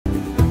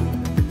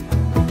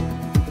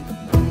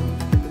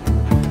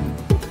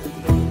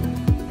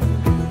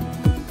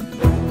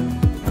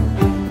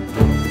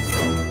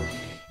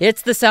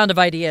It's the Sound of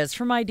Ideas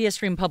from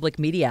Ideastream Public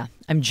Media.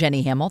 I'm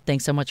Jenny Hamill.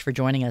 Thanks so much for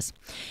joining us.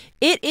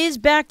 It is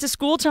back to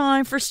school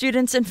time for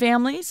students and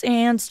families,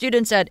 and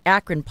students at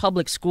Akron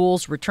Public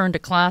Schools return to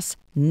class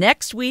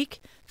next week,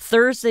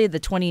 Thursday the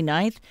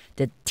 29th.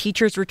 The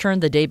teachers return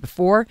the day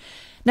before.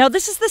 Now,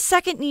 this is the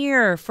second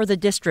year for the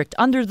district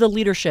under the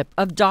leadership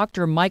of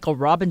Dr. Michael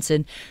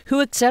Robinson, who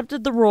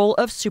accepted the role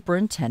of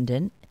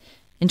superintendent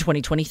in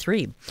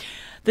 2023.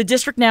 The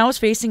district now is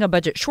facing a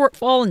budget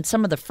shortfall, and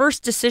some of the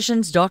first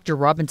decisions Dr.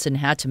 Robinson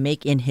had to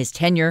make in his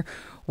tenure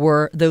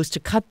were those to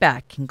cut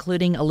back,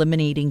 including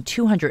eliminating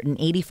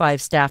 285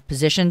 staff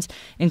positions,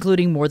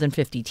 including more than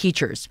 50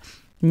 teachers.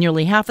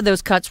 Nearly half of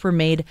those cuts were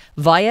made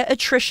via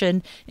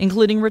attrition,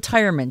 including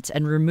retirements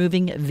and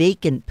removing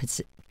vacant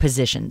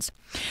positions.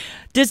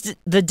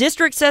 The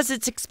district says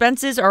its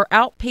expenses are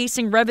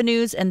outpacing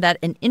revenues and that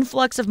an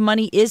influx of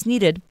money is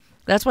needed.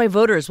 That's why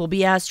voters will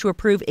be asked to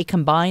approve a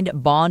combined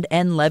bond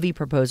and levy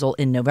proposal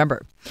in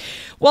November.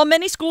 While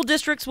many school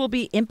districts will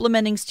be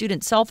implementing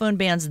student cell phone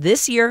bans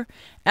this year,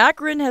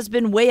 Akron has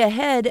been way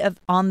ahead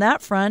on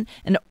that front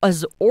and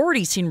has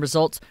already seen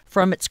results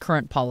from its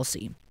current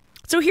policy.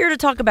 So here to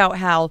talk about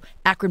how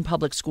Akron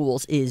Public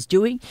Schools is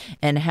doing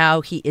and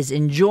how he is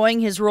enjoying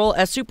his role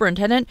as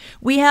superintendent,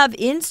 we have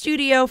in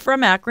studio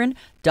from Akron,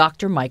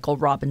 Dr. Michael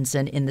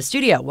Robinson in the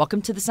studio.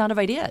 Welcome to the Sound of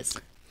Ideas.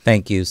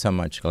 Thank you so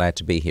much. Glad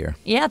to be here.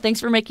 Yeah, thanks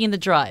for making the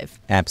drive.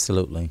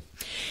 Absolutely.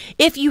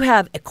 If you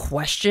have a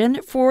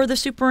question for the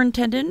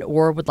superintendent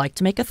or would like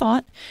to make a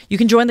thought, you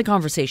can join the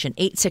conversation,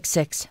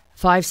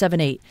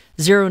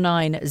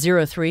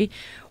 866-578-0903,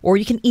 or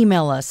you can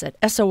email us at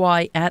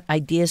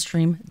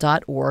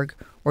soi@ideastream.org,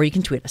 or you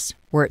can tweet us.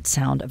 We're at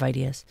Sound of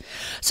Ideas.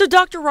 So,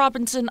 Dr.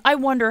 Robinson, I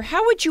wonder,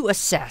 how would you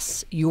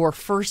assess your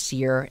first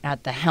year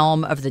at the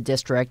helm of the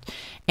district,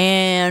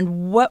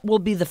 and what will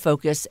be the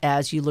focus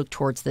as you look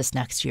towards this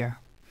next year?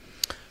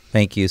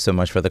 Thank you so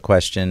much for the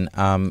question.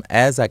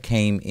 As I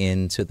came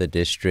into the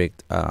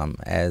district,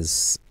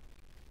 as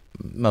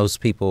most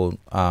people,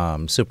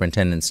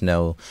 superintendents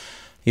know,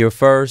 your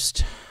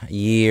first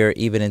year,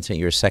 even into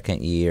your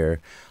second year,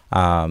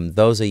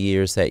 those are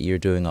years that you're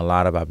doing a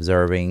lot of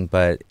observing,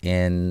 but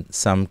in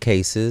some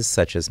cases,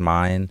 such as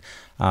mine,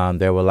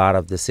 there were a lot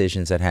of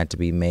decisions that had to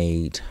be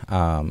made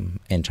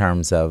in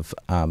terms of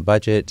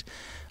budget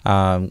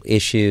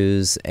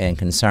issues and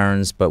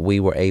concerns, but we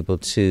were able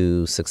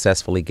to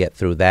successfully get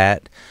through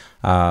that.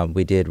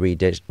 We did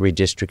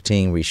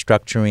redistricting,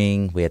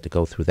 restructuring. We had to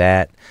go through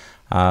that.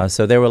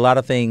 So there were a lot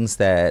of things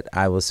that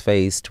I was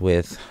faced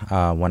with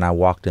when I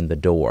walked in the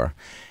door.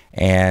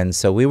 And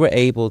so we were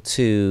able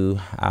to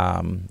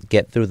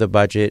get through the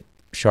budget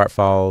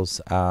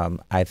shortfalls.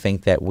 I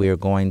think that we're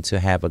going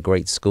to have a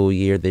great school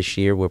year this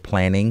year. We're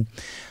planning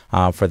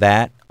for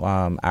that.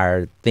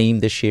 Our theme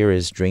this year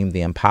is Dream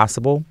the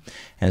Impossible,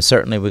 and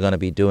certainly we're going to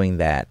be doing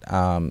that.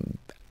 No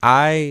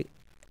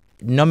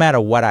matter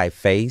what I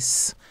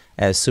face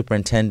as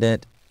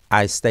superintendent,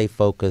 I stay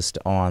focused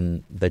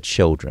on the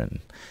children.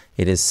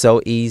 It is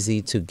so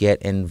easy to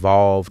get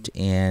involved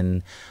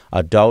in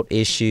adult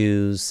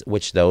issues,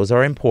 which those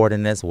are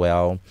important as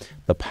well,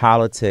 the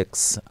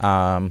politics,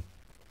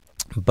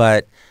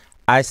 but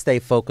I stay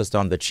focused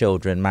on the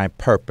children, my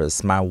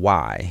purpose, my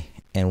why,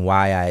 and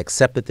why I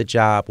accepted the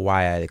job,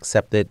 why I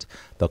accepted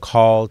the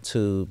call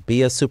to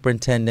be a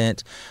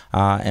superintendent,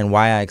 and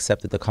why I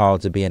accepted the call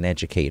to be an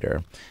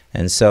educator.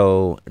 And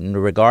so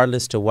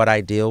regardless to what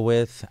I deal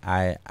with,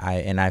 I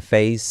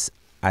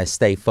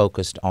stay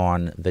focused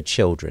on the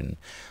children.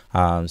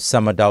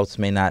 Some adults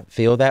may not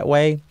feel that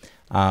way,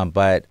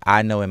 but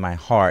I know in my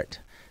heart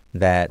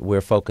that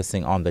we're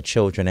focusing on the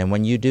children. And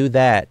when you do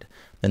that,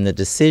 then the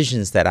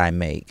decisions that I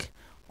make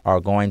are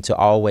going to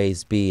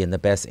always be in the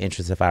best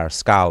interest of our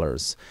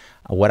scholars.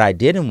 What I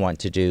didn't want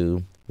to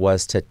do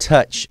was to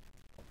touch,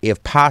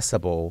 if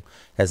possible,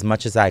 as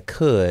much as I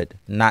could,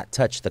 not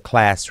touch the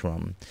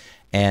classroom.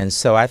 And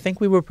so I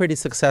think we were pretty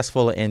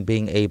successful in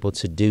being able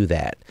to do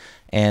that.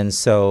 And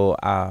so,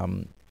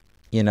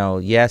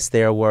 yes,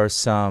 there were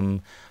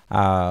some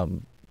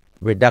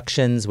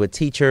reductions with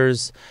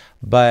teachers,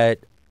 but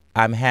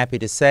I'm happy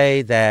to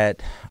say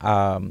that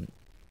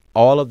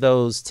all of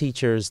those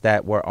teachers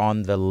that were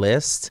on the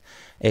list,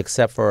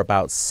 except for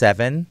about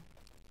 7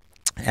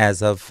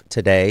 as of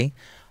today,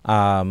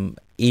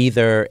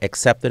 either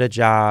accepted a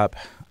job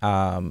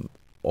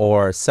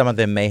or some of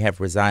them may have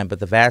resigned, but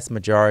the vast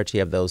majority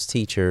of those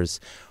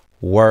teachers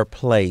were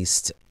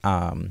placed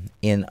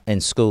in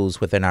schools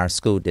within our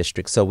school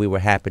district. So we were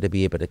happy to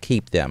be able to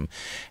keep them.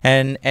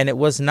 And it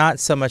was not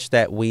so much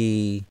that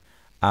we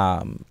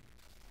cut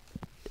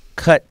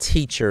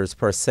teachers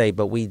per se,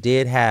 but we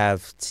did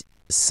have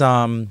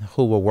some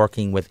who were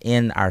working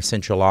within our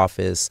central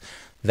office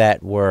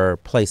that were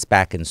placed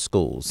back in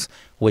schools,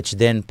 which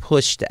then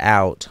pushed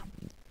out,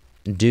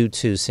 due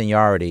to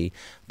seniority,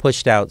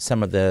 pushed out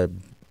some of the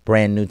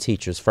brand new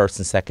teachers, first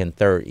and second,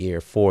 third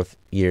year, fourth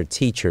year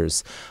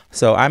teachers.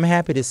 So I'm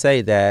happy to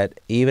say that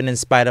even in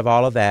spite of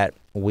all of that,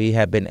 we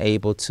have been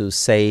able to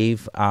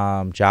save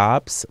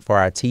jobs for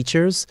our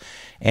teachers.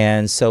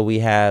 And so we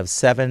have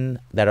 7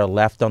 that are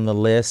left on the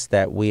list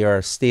that we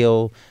are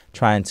still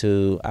trying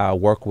to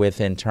work with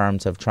in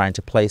terms of trying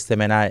to place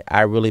them. And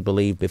I really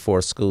believe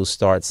before school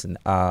starts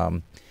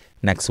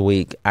next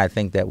week, I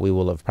think that we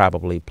will have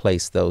probably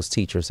placed those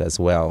teachers as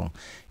well.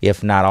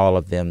 If not all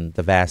of them,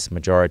 the vast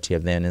majority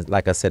of them.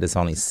 Like I said, it's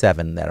only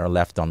 7 that are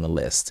left on the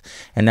list.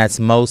 And that's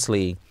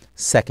mostly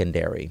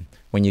secondary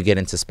when you get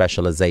into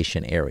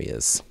specialization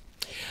areas.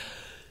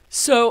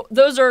 So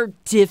those are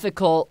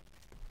difficult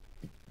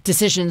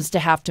decisions to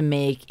have to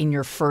make in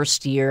your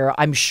first year.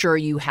 I'm sure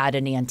you had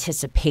an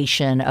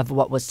anticipation of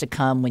what was to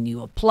come when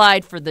you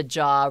applied for the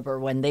job or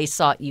when they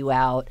sought you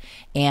out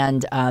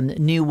and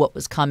knew what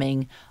was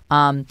coming.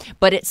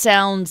 But it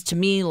sounds to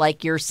me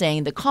like you're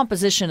saying the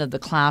composition of the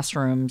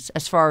classrooms,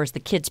 as far as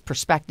the kids'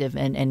 perspective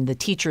and the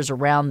teachers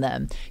around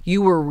them,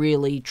 you were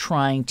really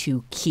trying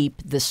to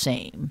keep the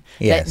same.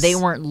 Yes. That they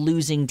weren't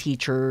losing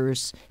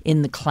teachers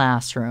in the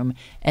classroom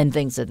and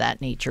things of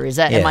that nature. Is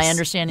that, Yes. am I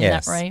understanding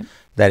Yes. that right?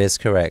 That is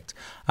correct.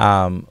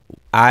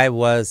 I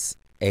was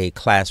a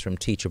classroom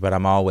teacher, but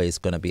I'm always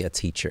going to be a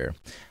teacher.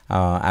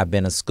 I've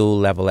been a school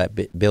level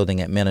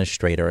building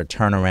administrator, a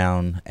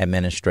turnaround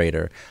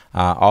administrator,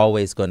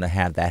 always going to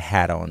have that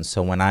hat on.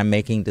 So when I'm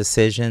making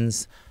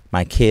decisions,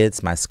 my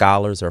kids, my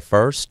scholars are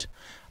first,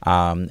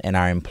 and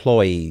our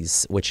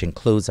employees, which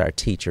includes our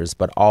teachers,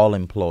 but all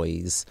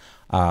employees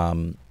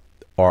are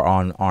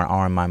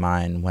on my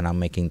mind when I'm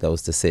making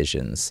those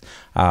decisions.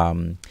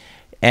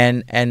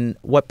 And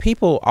what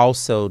people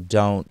also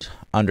don't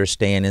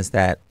understand is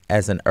that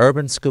as an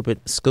urban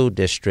school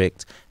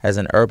district, as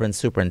an urban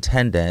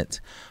superintendent,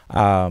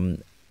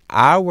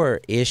 our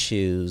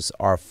issues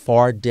are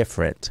far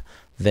different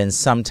than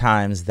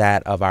sometimes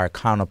that of our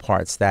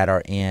counterparts that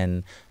are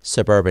in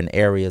suburban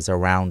areas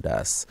around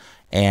us.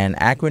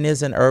 And Akron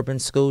is an urban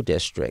school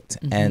district.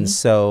 Mm-hmm. And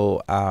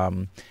so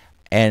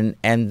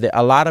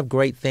a lot of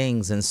great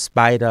things in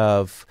spite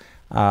of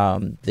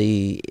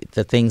the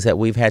things that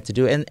we've had to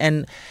do,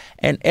 and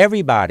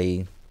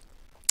everybody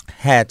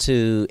had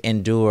to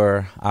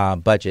endure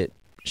budget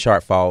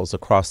shortfalls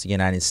across the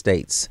United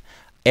States.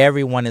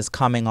 Everyone is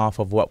coming off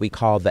of what we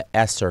call the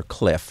ESSER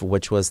cliff,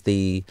 which was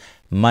the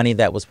money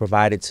that was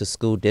provided to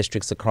school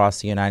districts across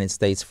the United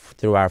States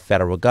through our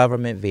federal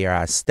government via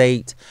our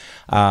state.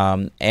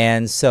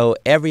 And so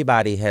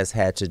everybody has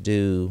had to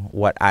do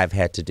what I've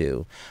had to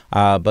do.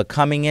 But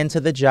coming into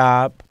the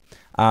job,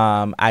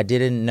 I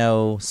didn't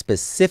know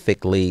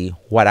specifically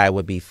what I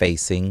would be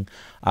facing,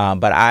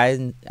 but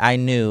I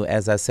knew,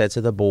 as I said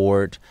to the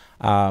board,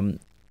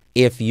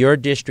 if your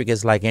district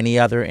is like any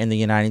other in the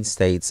United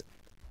States,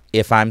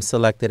 if I'm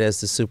selected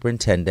as the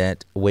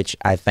superintendent, which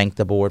I thank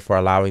the board for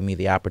allowing me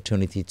the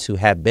opportunity to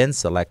have been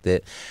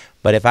selected,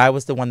 but if I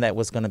was the one that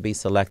was going to be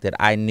selected,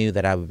 I knew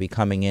that I would be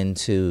coming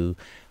into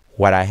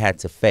what I had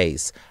to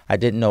face. I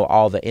didn't know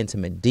all the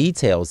intimate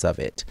details of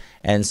it.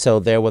 And so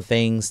there were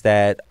things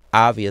that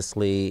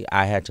obviously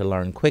I had to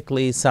learn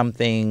quickly. Some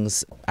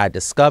things I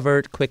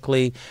discovered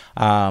quickly.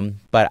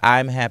 But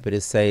I'm happy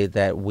to say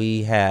that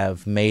we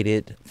have made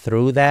it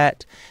through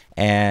that.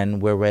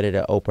 And we're ready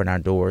to open our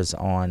doors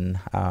on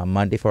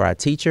Monday for our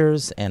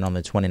teachers and on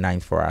the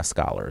 29th for our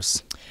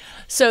scholars.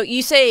 So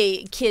you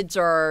say kids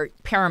are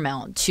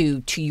paramount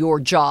to your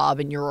job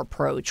and your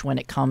approach when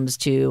it comes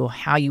to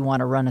how you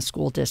want to run a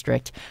school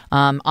district.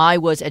 I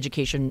was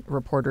education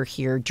reporter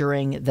here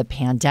during the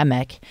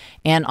pandemic,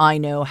 and I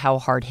know how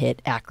hard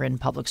hit Akron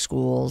Public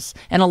Schools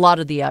and a lot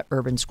of the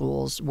urban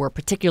schools were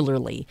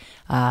particularly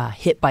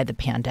hit by the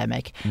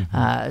pandemic.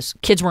 Mm-hmm.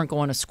 Kids weren't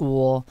going to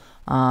school.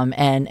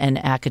 And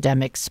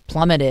academics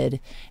plummeted.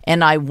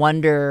 And I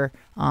wonder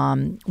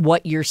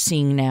what you're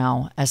seeing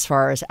now as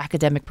far as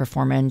academic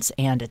performance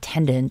and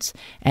attendance,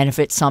 and if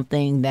it's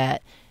something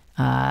that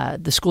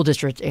the school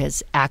district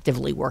is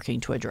actively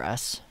working to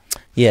address.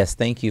 Yes,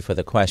 thank you for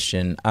the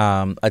question.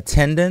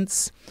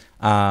 Attendance,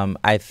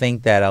 I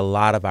think that a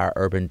lot of our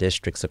urban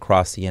districts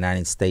across the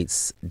United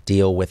States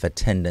deal with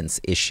attendance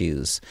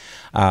issues.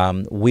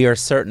 We are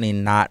certainly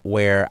not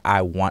where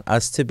I want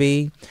us to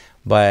be.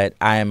 But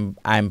I'm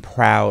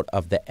proud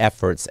of the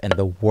efforts and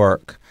the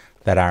work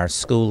that our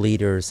school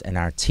leaders and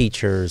our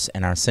teachers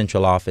and our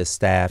central office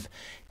staff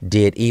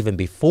did even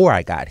before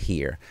I got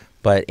here.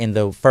 But in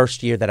the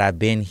first year that I've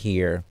been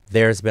here,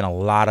 there's been a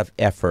lot of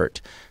effort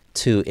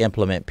to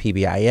implement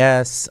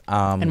PBIS.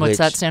 And what's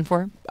that stand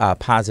for?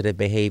 Positive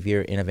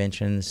Behavior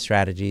Intervention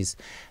Strategies.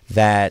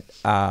 That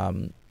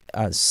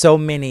so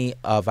many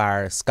of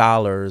our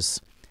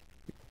scholars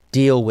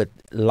deal with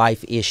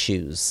life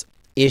issues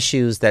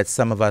that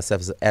some of us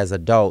as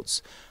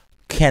adults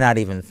cannot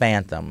even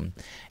fathom.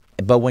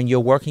 But when you're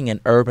working in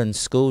urban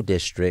school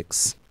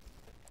districts,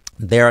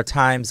 there are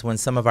times when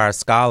some of our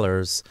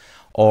scholars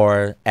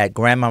are at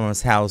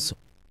grandmama's house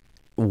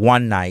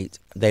one night,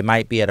 they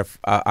might be at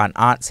an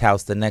aunt's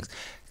house the next.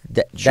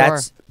 Sure.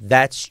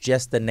 That's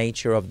just the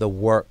nature of the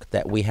work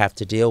that we have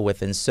to deal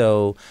with. And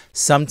so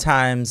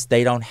sometimes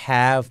they don't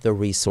have the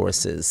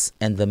resources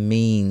and the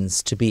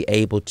means to be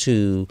able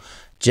to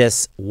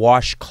just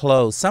wash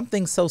clothes.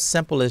 Something so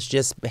simple as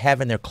just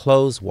having their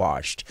clothes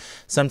washed.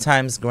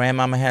 Sometimes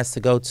grandmama has to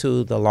go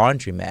to the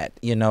laundromat,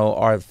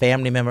 or a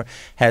family member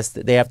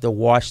they have to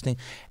wash things.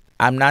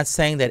 I'm not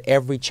saying that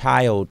every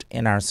child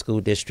in our school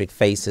district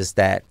faces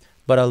that,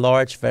 but a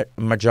large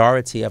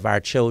majority of our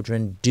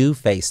children do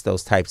face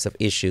those types of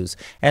issues,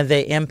 and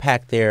they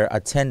impact their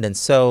attendance.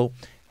 So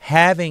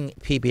having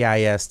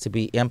PBIS to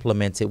be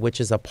implemented,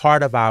 which is a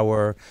part of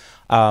our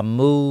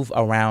move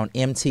around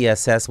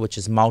MTSS, which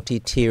is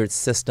multi-tiered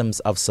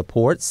systems of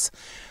supports.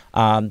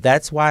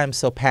 That's why I'm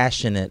so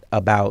passionate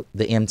about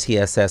the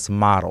MTSS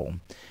model,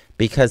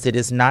 because it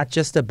is not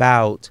just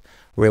about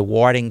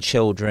rewarding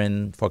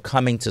children for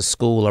coming to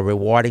school or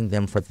rewarding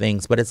them for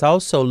things, but it's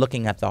also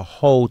looking at the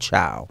whole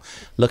child,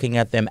 looking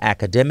at them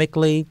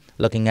academically,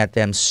 looking at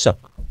them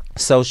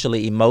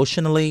socially,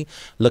 emotionally,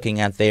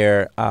 looking at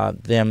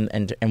them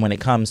and when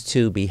it comes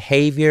to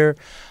behavior,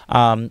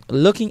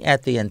 looking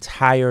at the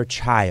entire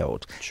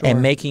child. Sure.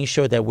 And making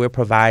sure that we're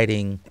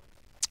providing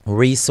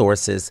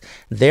resources.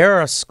 There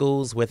are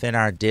schools within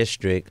our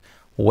district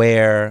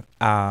where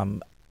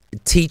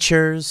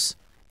teachers,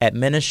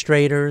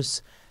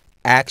 administrators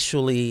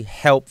actually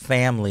help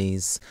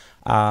families.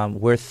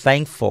 We're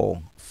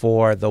thankful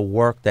for the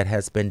work that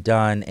has been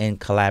done in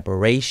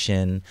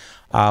collaboration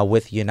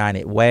with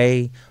United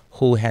Way,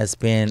 who has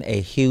been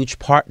a huge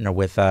partner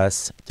with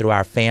us through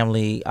our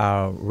family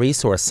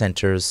resource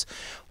centers,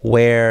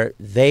 where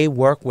they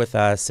work with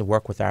us and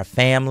work with our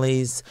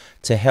families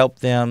to help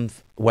them,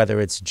 whether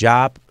it's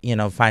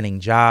finding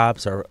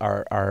jobs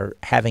or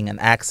having an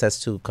access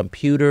to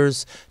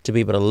computers to be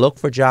able to look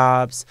for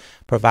jobs,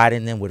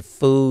 providing them with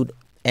food.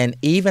 And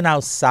even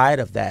outside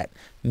of that,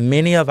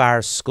 many of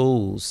our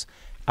schools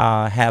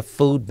have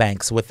food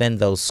banks within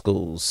those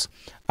schools.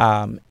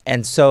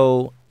 And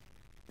so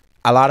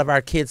a lot of our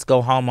kids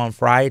go home on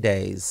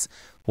Fridays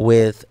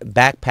with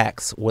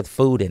backpacks with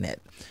food in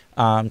it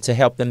to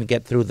help them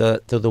get through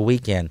the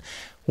weekend.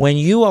 When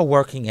you are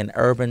working in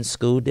urban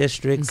school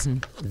districts,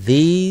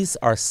 these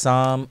are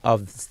some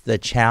of the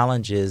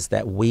challenges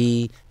that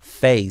we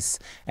face.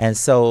 And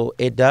so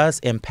it does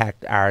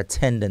impact our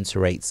attendance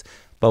rates.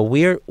 But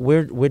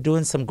we're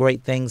doing some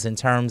great things in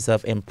terms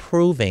of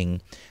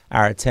improving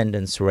our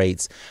attendance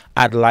rates.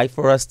 I'd like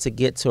for us to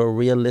get to a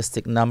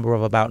realistic number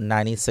of about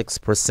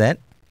 96%.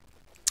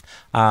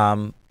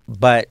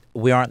 But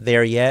we aren't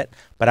there yet.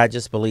 But I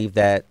just believe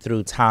that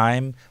through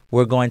time,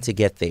 we're going to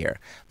get there.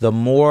 The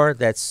more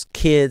that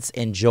kids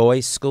enjoy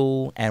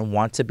school and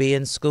want to be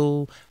in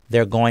school,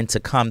 they're going to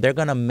come. They're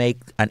going to make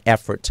an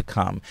effort to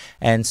come.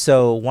 And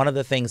so one of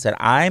the things that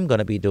I'm going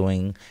to be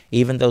doing,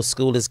 even though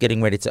school is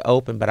getting ready to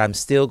open, but I'm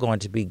still going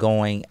to be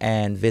going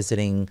and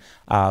visiting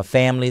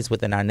families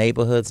within our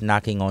neighborhoods,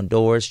 knocking on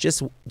doors,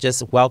 just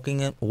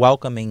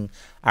welcoming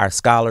our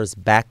scholars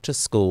back to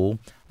school,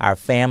 our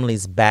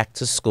families back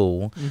to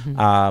school.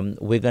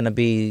 We're going to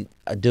be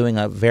doing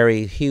a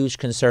very huge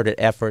concerted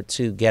effort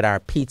to get our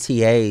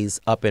PTAs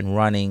up and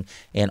running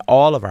in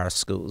all of our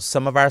schools.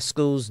 Some of our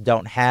schools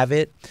don't have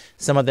it.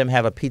 Some of them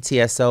have a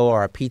PTSO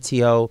or a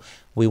PTO.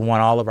 We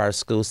want all of our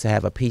schools to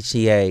have a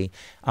PTA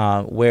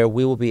where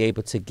we will be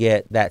able to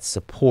get that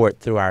support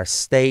through our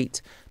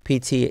state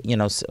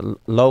PTA,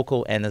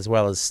 local and as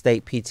well as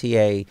state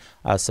PTA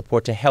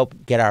support to help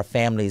get our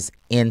families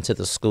into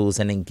the schools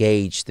and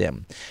engage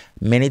them.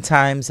 Many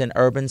times in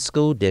urban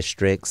school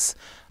districts,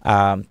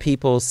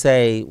 people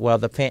say, well,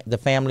 the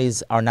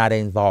families are not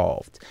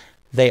involved.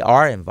 They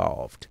are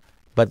involved,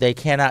 but they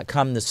cannot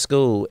come to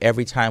school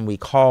every time we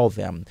call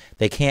them.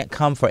 They can't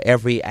come for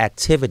every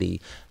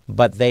activity,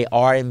 but they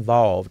are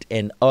involved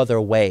in other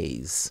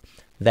ways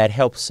that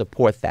help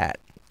support that.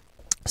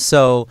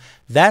 So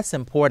that's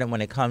important when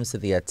it comes to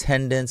the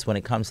attendance, when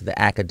it comes to the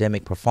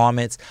academic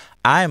performance.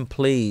 I am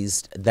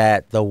pleased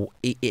that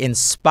in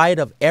spite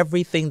of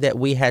everything that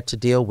we had to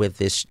deal with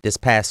this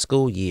past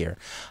school year,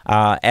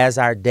 as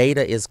our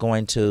data is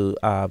going to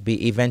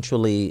be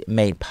eventually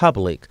made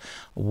public,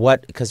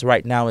 because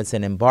right now it's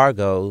an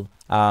embargo,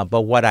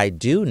 but what I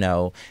do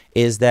know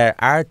is that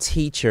our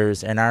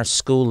teachers and our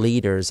school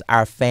leaders,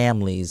 our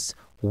families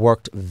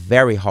worked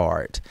very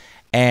hard.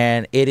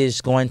 And it is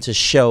going to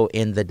show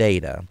in the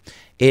data.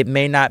 It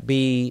may not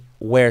be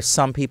where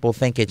some people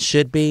think it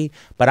should be,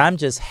 but I'm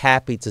just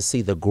happy to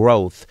see the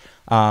growth.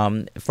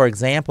 For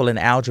example, in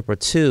Algebra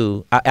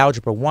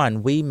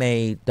 1, we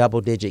made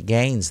double-digit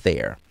gains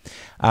there.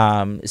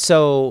 And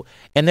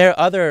there are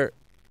other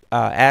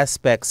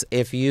aspects.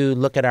 If you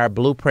look at our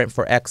Blueprint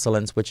for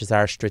Excellence, which is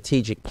our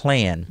strategic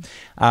plan,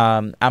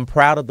 I'm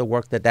proud of the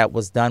work that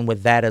was done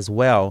with that as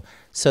well,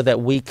 so that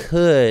we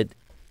could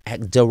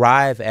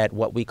derive at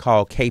what we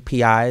call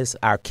KPIs,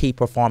 our key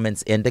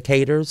performance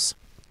indicators.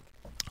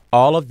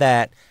 All of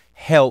that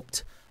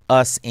helped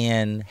us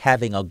in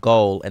having a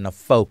goal and a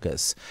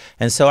focus.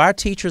 And so our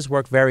teachers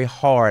work very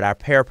hard, our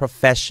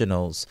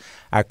paraprofessionals,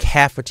 our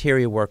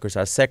cafeteria workers,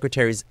 our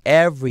secretaries,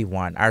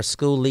 everyone, our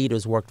school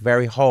leaders worked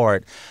very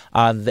hard.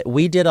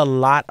 We did a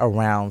lot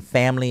around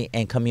family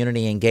and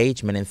community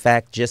engagement. In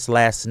fact, just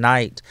last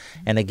night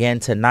and again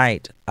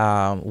tonight,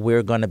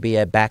 we're going to be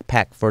at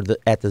Backpack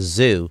at the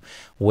zoo,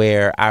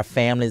 where our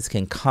families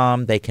can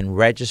come, they can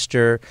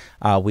register.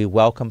 We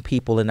welcome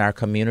people in our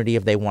community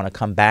if they want to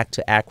come back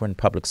to Akron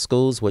Public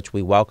Schools, which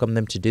we welcome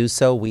them to do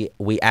so.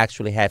 We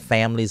actually had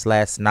families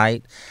last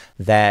night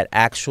that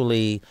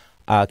actually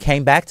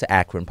came back to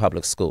Akron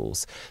Public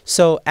Schools.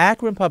 So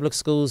Akron Public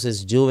Schools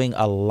is doing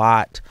a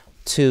lot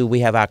we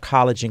have our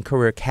college and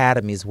career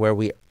academies where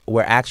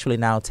we're actually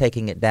now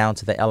taking it down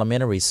to the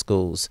elementary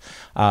schools,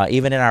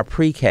 even in our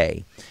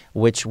pre-K,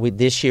 which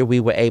this year we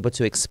were able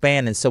to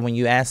expand. And so when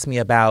you ask me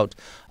about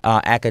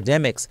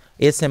academics,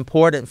 it's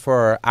important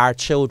for our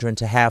children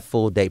to have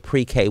full day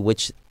pre-K,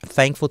 which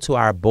thankful to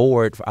our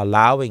board for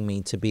allowing me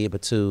to be able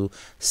to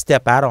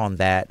step out on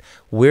that.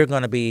 We're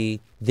going to be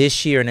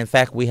this year, and in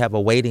fact, we have a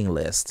waiting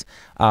list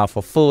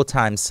for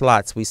full-time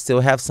slots. We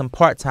still have some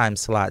part-time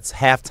slots,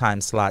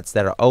 half-time slots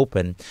that are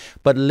open,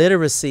 but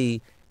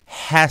literacy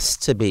has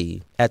to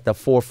be at the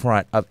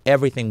forefront of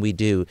everything we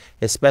do,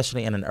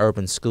 especially in an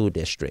urban school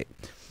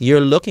district. You're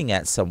looking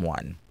at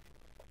someone,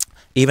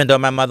 even though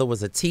my mother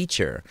was a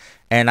teacher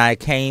and I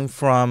came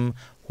from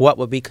what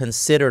would be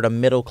considered a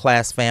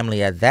middle-class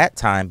family at that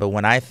time, but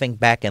when I think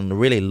back and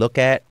really look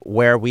at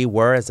where we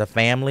were as a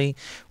family,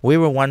 we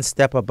were one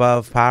step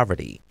above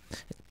poverty.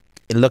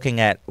 Looking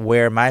at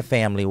where my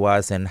family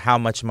was and how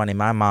much money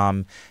my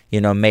mom,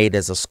 made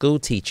as a school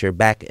teacher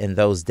back in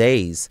those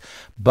days.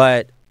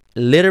 But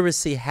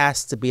literacy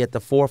has to be at the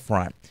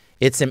forefront.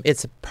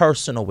 It's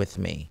personal with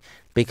me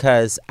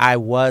because I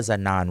was a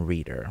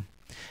non-reader.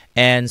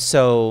 And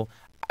so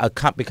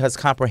because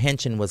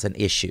comprehension was an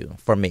issue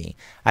for me,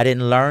 I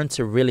didn't learn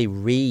to really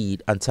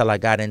read until I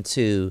got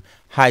into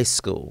high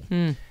school.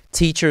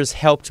 Teachers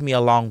helped me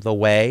along the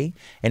way,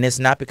 and it's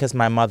not because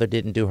my mother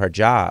didn't do her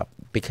job,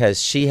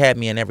 because she had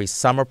me in every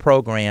summer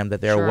program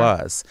that there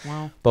was.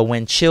 Wow. But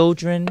when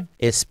children,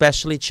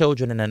 especially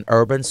children in an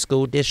urban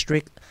school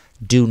district,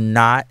 do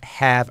not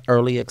have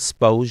early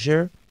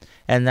exposure,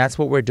 and that's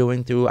what we're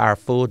doing through our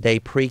full day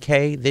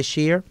pre-K this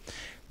year,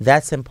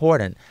 that's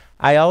important.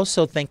 I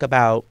also think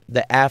about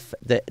the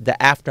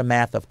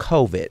aftermath of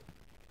COVID.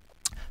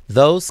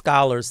 Those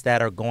scholars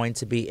that are going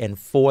to be in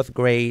 4th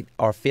grade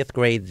or 5th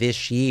grade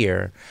this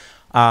year,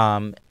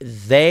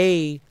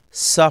 they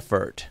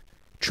suffered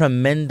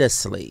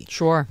tremendously.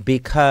 Sure.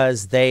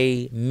 Because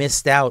they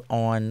missed out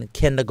on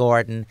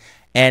kindergarten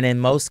and in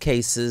most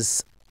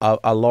cases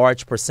a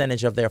large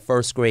percentage of their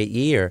 1st grade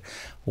year,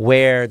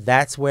 where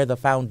that's where the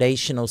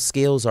foundational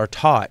skills are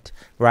taught,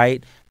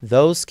 right?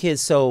 Those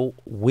kids, so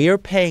we're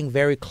paying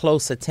very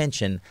close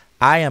attention.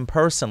 I am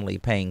personally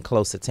paying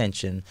close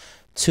attention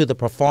to the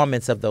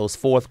performance of those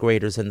 4th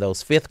graders and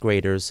those 5th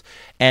graders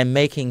and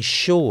making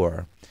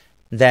sure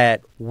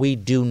that we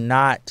do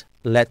not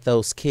let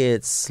those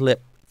kids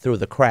slip through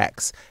the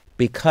cracks,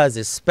 because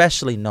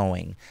especially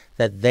knowing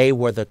that they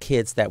were the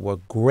kids that were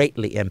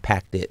greatly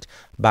impacted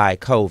by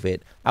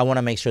COVID, I want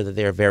to make sure that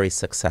they're very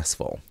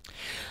successful.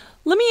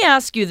 Let me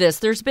ask you this.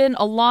 There's been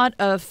a lot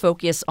of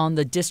focus on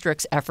the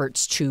district's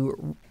efforts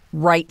to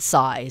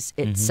right-size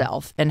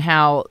itself and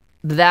how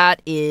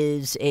that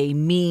is a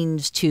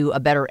means to a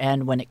better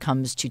end when it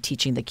comes to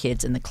teaching the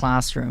kids in the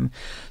classroom.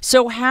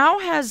 So how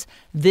has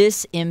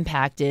this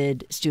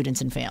impacted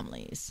students and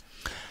families?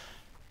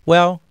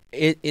 Well,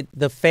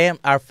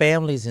 our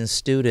families and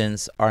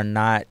students are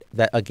not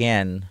that.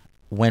 Again,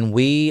 when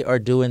we are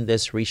doing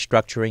this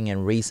restructuring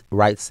and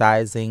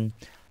right-sizing,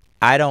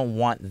 I don't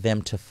want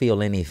them to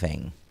feel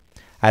anything.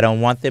 I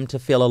don't want them to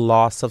feel a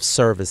loss of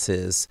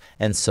services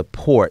and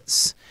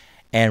supports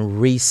and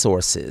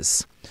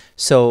resources.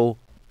 So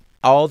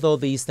although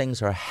these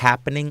things are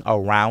happening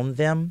around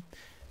them,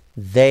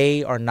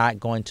 they are not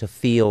going to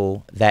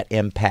feel that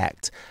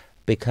impact,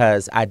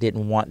 because I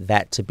didn't want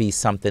that to be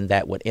something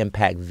that would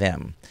impact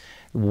them.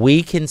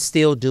 We can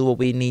still do what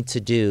we need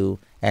to do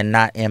and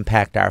not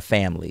impact our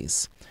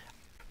families,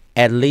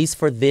 at least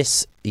for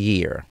this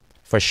year,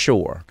 for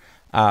sure.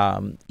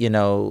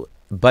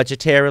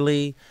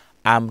 Budgetarily,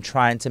 I'm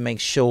trying to make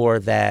sure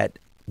that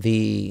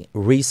the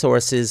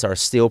resources are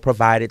still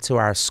provided to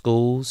our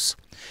schools.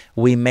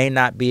 We may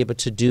not be able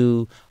to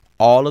do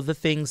all of the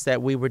things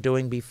that we were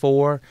doing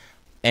before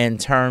in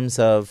terms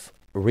of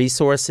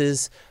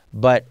resources,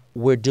 but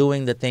we're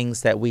doing the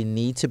things that we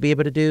need to be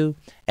able to do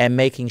and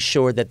making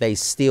sure that they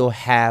still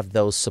have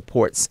those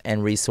supports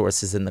and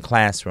resources in the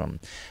classroom.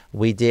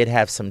 We did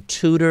have some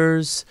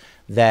tutors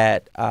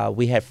that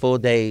we had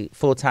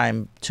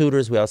full-time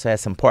tutors. We also had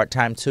some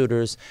part-time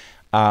tutors.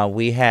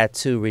 We had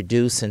to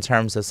reduce in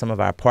terms of some of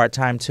our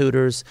part-time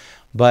tutors,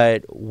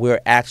 but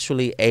we're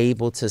actually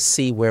able to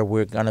see where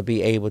we're going to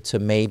be able to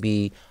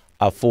maybe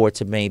afford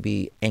to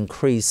maybe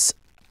increase,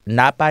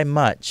 not by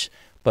much,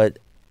 but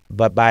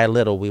by a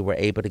little. We were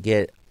able to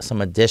get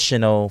some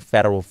additional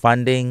federal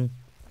funding.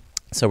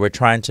 So we're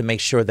trying to make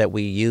sure that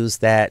we use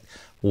that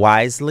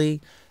wisely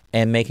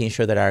and making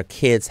sure that our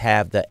kids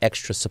have the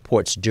extra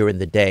supports during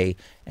the day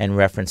in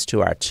reference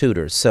to our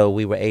tutors. So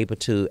we were able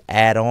to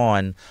add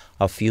on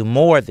a few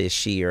more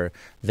this year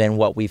than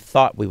what we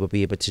thought we would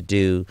be able to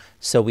do.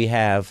 So we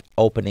have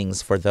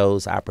openings for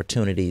those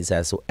opportunities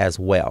as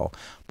well.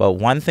 But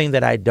one thing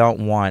that I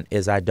don't want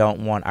is I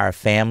don't want our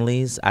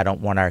families, I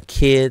don't want our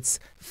kids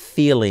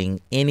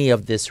feeling any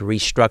of this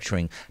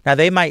restructuring. Now,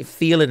 they might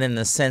feel it in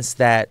the sense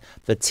that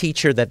the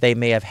teacher that they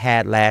may have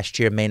had last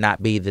year may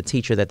not be the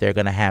teacher that they're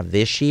going to have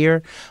this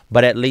year,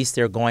 but at least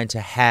they're going to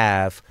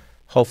have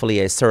hopefully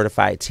a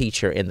certified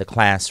teacher in the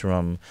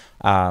classroom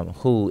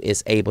who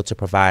is able to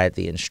provide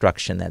the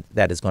instruction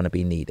that is going to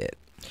be needed.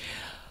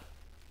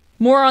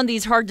 More on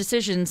these hard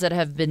decisions that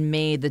have been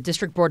made. The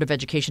District Board of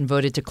Education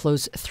voted to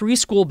close 3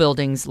 school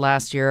buildings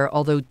last year,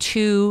 although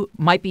 2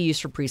 might be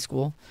used for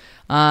preschool.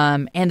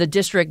 And the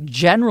district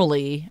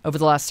generally, over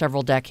the last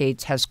several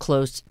decades, has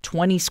closed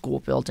 20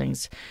 school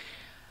buildings.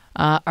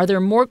 Are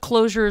there more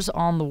closures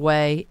on the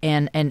way?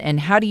 And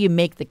how do you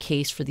make the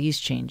case for these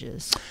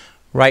changes?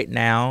 Right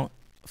now,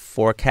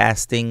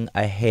 forecasting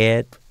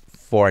ahead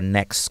for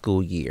next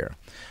school year.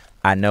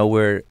 I know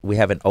we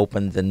haven't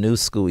opened the new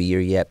school year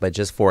yet, but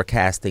just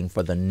forecasting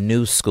for the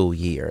new school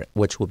year,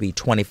 which will be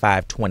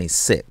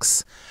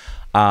 25-26.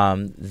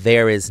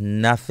 There is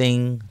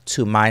nothing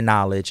to my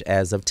knowledge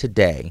as of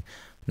today.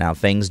 Now,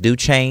 things do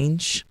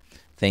change.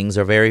 Things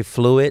are very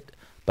fluid.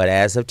 But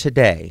as of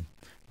today,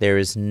 there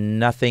is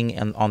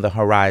nothing on the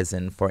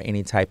horizon for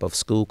any type of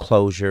school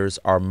closures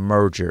or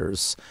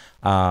mergers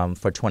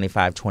for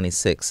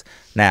 25-26.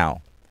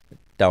 Now,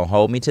 don't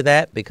hold me to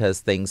that because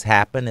things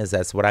happen, as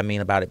that's what I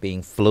mean about it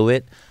being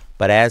fluid.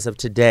 But as of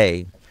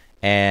today,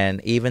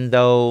 and even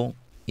though,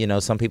 you know,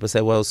 some people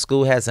say, well,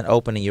 school hasn't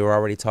opened and you're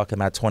already talking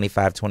about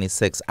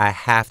 25-26, I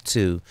have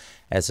to,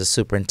 as a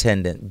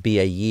superintendent, be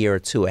a year or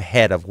two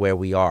ahead of where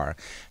we are.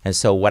 And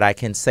so what I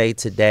can say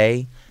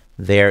today,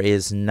 there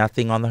is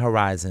nothing on the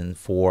horizon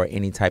for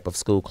any type of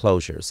school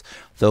closures.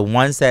 The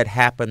ones that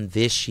happened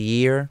this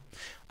year,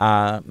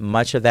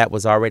 much of that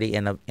was already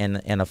in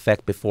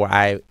effect before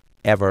I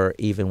ever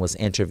even was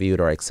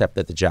interviewed or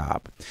accepted the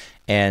job.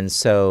 And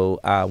so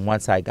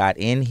once I got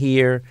in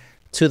here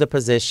to the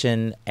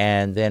position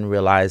and then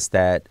realized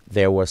that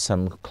there were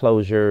some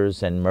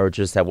closures and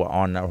mergers that were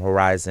on the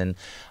horizon,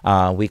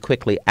 we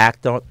quickly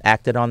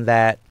acted on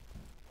that,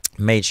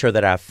 made sure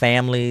that our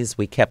families,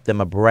 we kept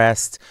them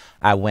abreast.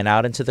 I went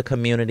out into the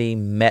community,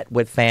 met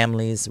with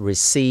families,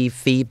 received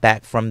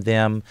feedback from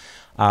them.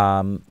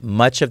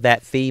 Much of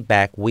that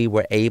feedback we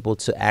were able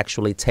to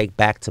actually take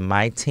back to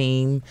my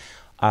team.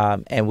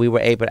 And we were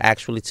able to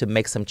actually to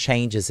make some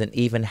changes in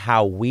even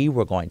how we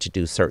were going to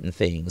do certain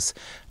things.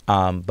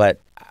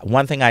 But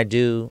one thing I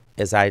do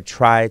is I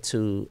try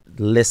to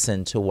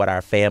listen to what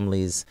our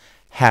families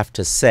have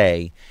to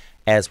say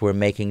as we're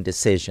making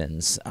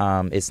decisions.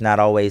 It's not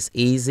always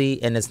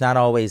easy, and it's not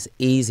always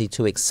easy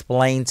to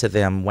explain to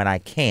them when I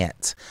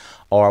can't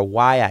or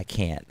why I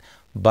can't.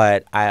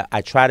 But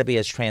I try to be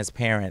as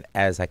transparent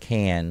as I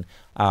can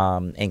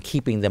and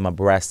keeping them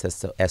abreast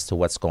as to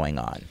what's going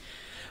on.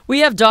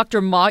 We have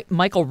Dr.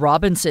 Michael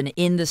Robinson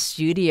in the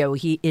studio.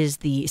 He is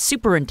the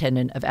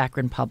superintendent of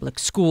Akron Public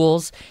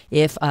Schools.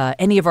 If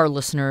any of our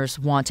listeners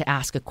want to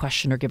ask a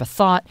question or give a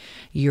thought,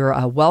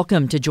 you're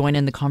welcome to join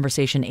in the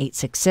conversation,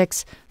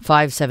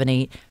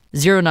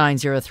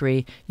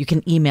 866-578-0903. You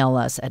can email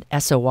us at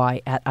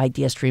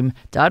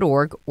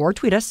soi@ideastream.org or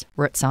tweet us.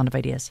 We're at Sound of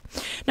Ideas.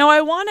 Now,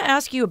 I want to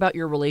ask you about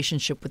your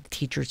relationship with the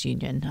teachers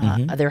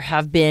union. There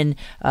have been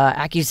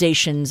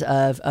accusations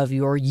of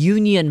your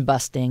union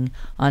busting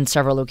on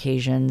several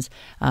occasions.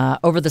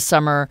 Over the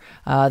summer,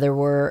 there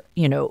were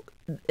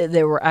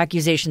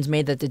accusations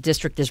made that the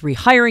district is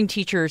rehiring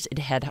teachers. It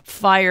had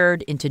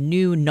fired into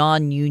new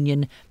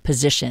non-union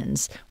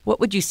positions. What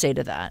would you say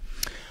to that?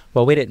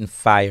 Well, we didn't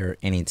fire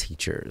any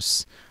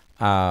teachers,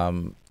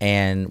 and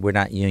we're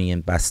not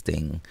union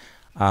busting.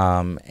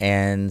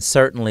 And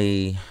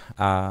certainly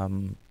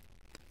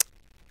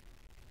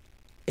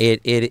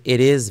it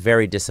is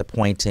very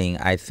disappointing,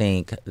 I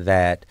think,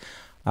 that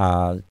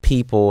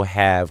people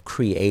have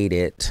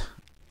created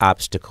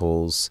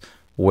obstacles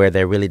where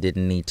there really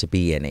didn't need to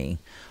be any.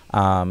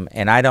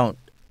 And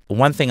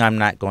one thing I'm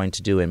not going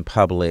to do in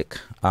public,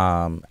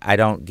 I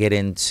don't get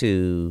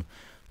into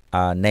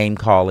name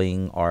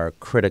calling or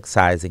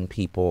criticizing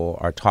people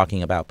or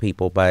talking about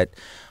people, but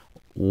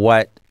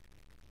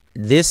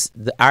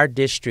our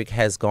district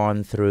has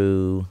gone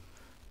through,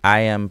 I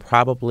am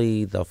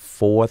probably the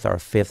 4th or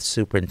 5th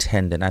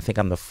superintendent. I think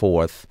I'm the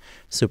 4th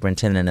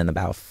superintendent in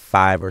about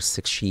 5 or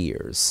 6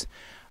 years.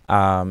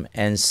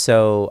 And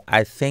so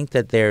I think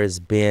that there's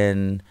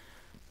been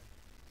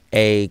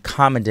a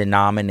common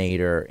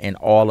denominator in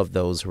all of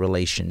those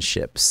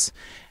relationships.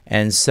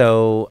 And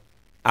so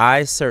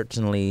I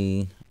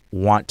certainly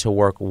want to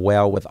work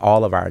well with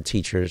all of our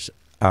teachers,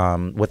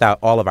 without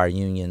all of our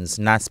unions,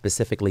 not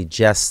specifically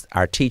just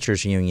our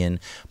teachers union,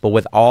 but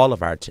with all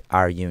of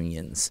our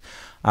unions.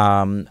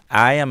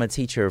 I am a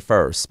teacher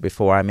first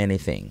before I'm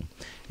anything.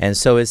 And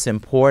so it's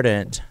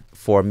important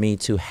for me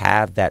to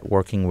have that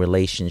working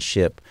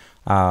relationship,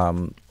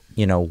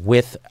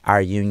 with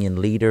our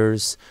union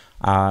leaders.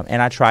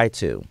 And I try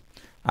to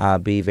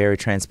be very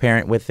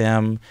transparent with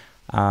them.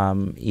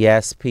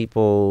 Yes,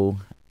 people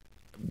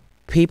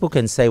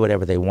can say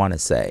whatever they want to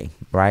say,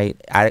 right?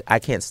 I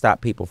can't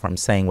stop people from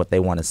saying what they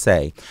want to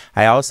say.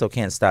 I also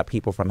can't stop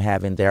people from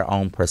having their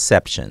own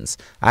perceptions.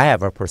 I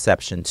have a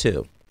perception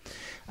too.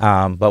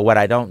 But what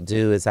I don't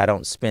do is I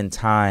don't spend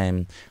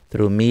time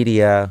through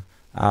media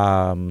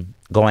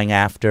going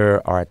after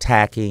or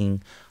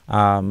attacking.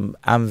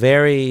 I'm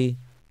very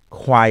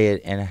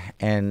quiet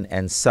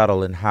and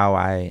subtle in how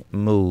I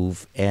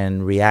move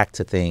and react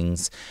to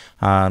things.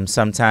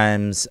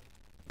 Sometimes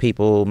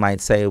people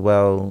might say,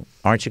 well,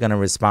 aren't you going to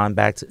respond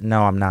back to?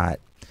 No, I'm not.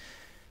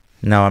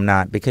 No, I'm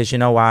not. Because you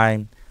know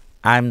why?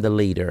 I'm the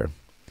leader.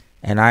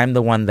 And I'm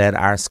the one that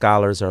our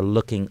scholars are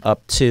looking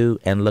up to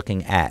and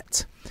looking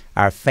at.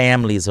 Our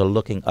families are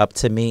looking up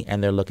to me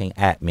and they're looking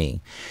at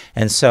me.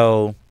 And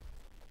so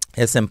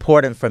it's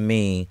important for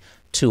me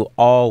to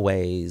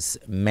always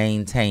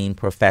maintain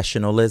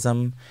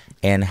professionalism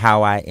in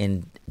how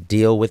I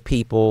deal with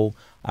people,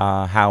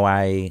 how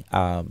I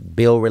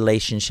build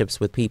relationships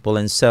with people.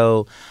 And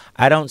so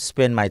I don't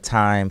spend my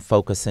time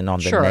focusing on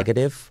the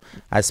negative.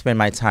 I spend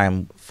my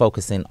time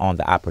focusing on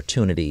the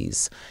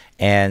opportunities.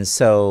 And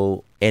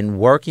so in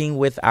working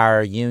with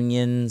our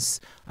unions,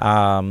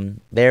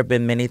 there have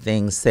been many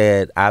things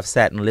said. I've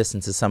sat and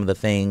listened to some of the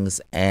things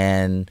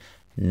and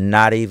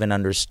not even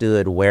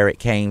understood where it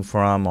came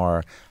from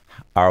or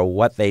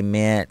what they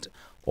meant,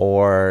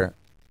 or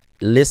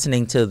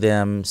listening to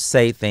them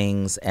say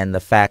things and the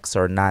facts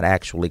are not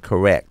actually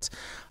correct.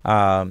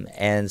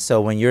 And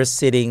so when you're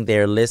sitting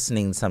there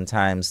listening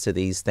sometimes to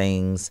these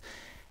things,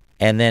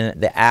 and then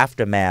the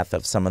aftermath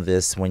of some of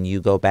this, when you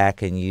go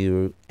back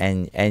and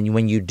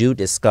when you do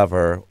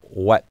discover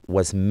what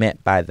was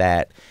meant by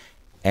that,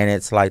 and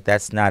it's like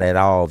that's not at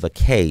all the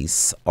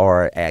case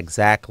or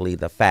exactly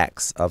the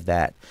facts of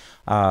that.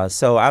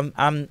 So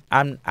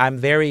I'm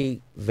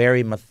very,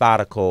 very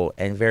methodical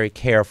and very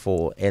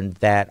careful in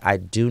that I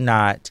do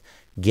not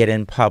get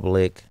in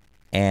public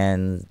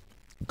and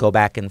go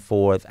back and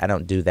forth. I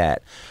don't do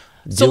that.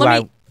 So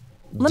let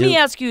me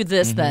ask you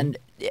this then.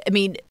 I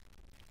mean,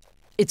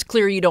 it's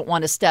clear you don't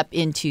want to step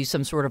into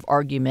some sort of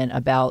argument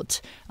about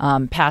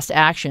past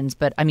actions,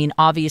 but I mean,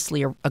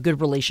 obviously a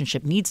good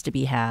relationship needs to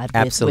be had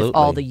with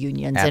all the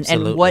unions.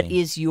 And what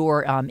is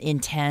your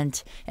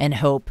intent and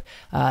hope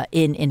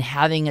in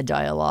having a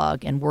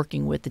dialogue and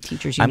working with the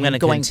teachers union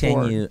going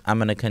forward? I'm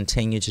going to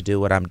continue to do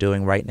what I'm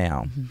doing right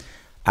now.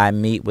 I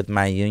meet with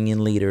my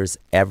union leaders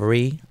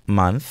every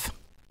month,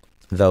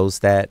 those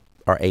that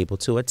are able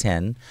to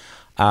attend.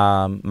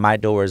 My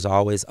door is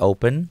always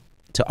open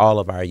to all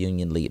of our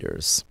union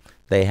leaders.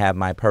 They have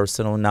my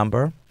personal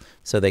number,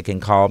 so they can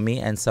call me,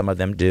 and some of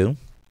them do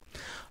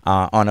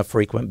on a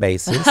frequent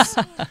basis,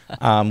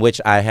 which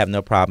I have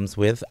no problems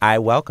with. I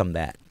welcome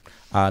that.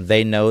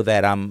 They know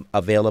that I'm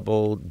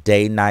available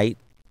day, night,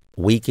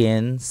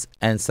 weekends,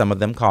 and some of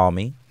them call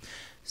me.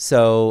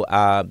 So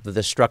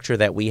the structure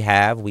that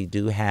we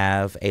do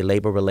have a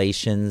labor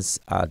relations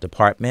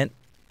department,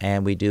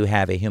 and we do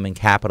have a human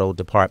capital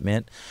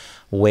department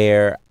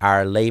where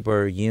our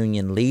labor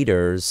union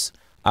leaders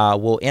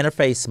will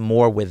interface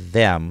more with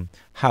them.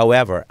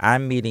 However,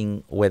 I'm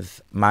meeting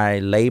with my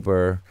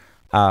labor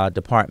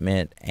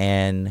department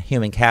and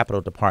human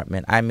capital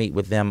department. I meet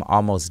with them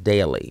almost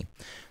daily.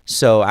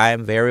 So I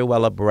am very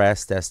well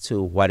abreast as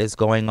to what is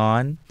going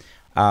on.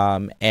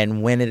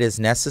 And when it is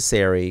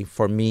necessary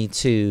for me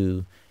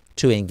to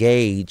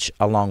engage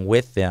along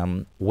with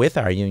them, with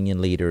our union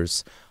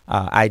leaders,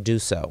 I do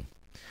so.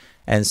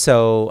 And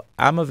so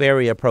I'm a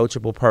very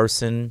approachable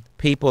person.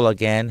 People,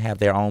 again, have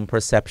their own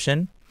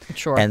perception.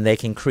 Sure. And they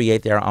can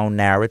create their own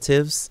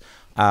narratives.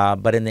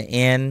 But in the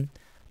end,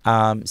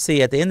 at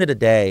the end of the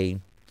day,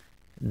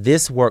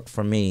 this work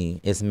for me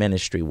is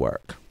ministry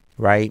work,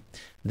 right?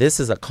 This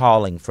is a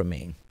calling for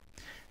me,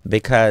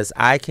 because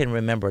I can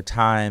remember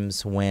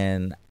times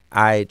when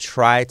I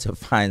tried to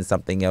find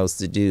something else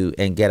to do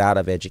and get out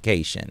of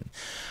education.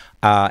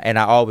 And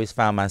I always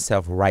found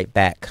myself right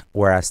back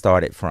where I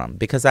started from,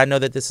 because I know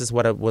that this is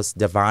what was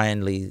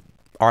divinely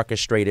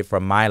orchestrated for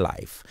my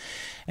life.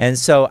 And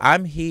so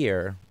I'm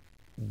here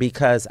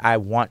because I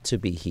want to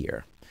be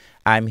here.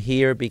 I'm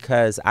here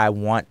because I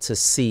want to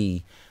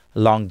see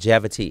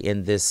longevity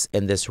in this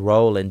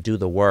role and do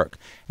the work.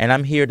 And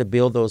I'm here to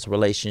build those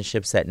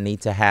relationships that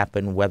need to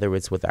happen, whether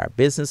it's with our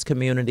business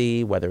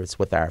community, whether it's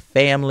with our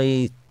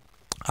family,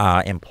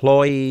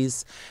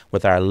 employees,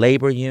 with our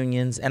labor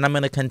unions. And I'm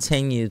going to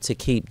continue to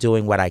keep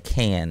doing what I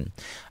can.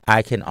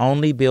 I can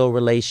only build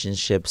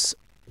relationships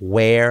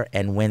where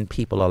and when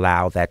people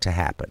allow that to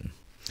happen.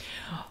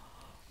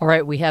 All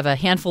right, we have a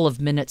handful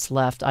of minutes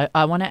left.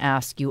 I want to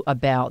ask you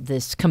about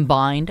this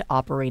combined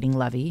operating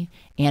levy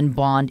and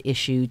bond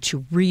issue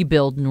to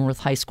rebuild North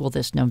High School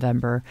this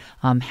November.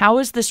 How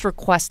is this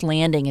request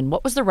landing, and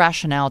what was the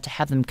rationale to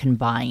have them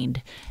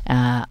combined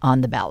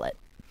on the ballot?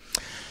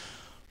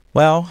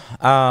 Well,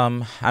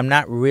 I'm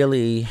not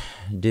really,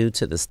 due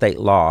to the state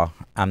law,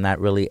 I'm not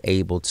really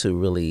able to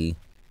really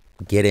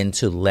get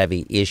into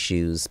levy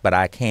issues, but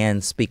I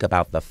can speak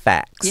about the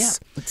facts. Yeah,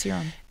 let's hear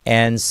them.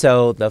 And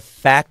so the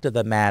fact of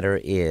the matter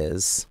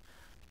is,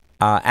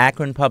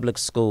 Akron Public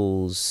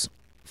Schools,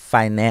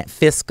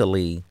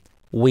 fiscally,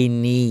 we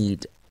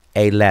need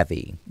a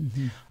levy.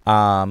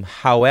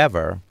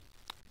 However,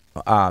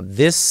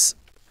 this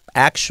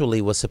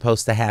actually was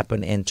supposed to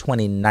happen in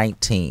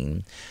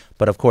 2019.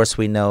 But of course,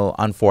 we know,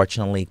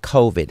 unfortunately,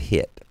 COVID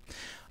hit.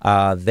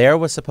 There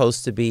was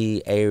supposed to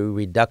be a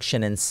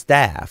reduction in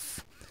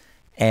staff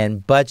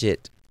and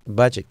budget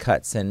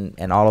cuts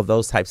and all of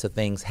those types of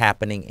things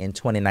happening in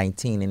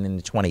 2019 and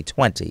in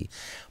 2020.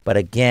 But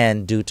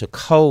again, due to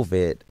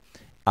COVID,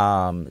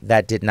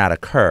 that did not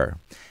occur.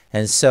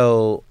 And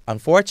so,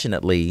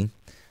 unfortunately,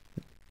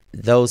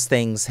 those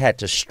things had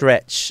to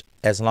stretch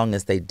as long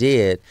as they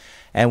did.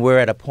 And we're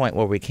at a point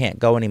where we can't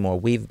go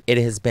anymore. It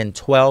has been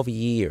 12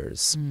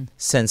 years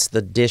since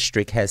the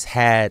district has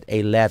had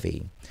a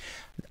levy.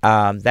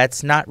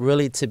 That's not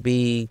really to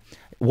be,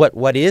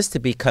 what is to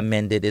be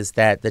commended is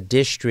that the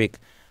district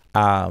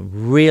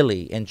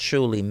really and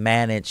truly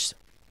managed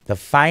the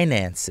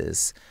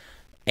finances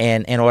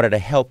and in order to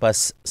help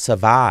us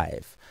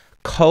survive.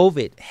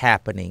 COVID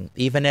happening,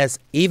 even as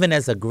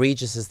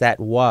egregious as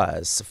that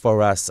was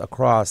for us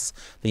across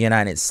the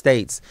United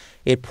States,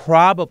 it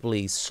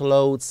probably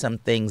slowed some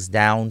things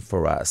down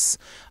for us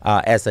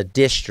as a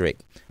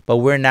district. But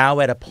we're now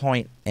at a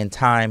point in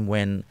time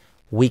when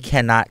we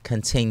cannot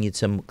continue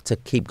to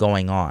keep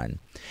going on.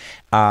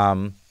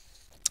 And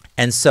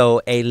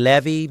so a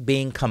levy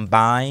being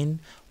combined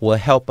will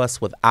help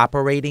us with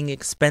operating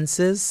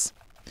expenses.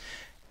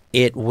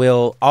 It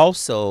will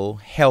also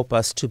help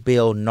us to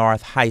build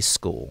North High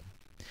School.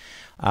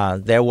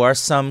 There were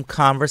some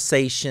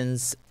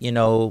conversations,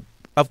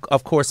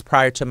 of course,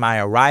 prior to my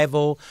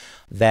arrival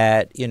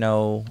that,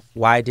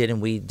 why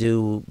didn't we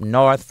do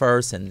North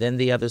first and then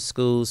the other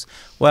schools?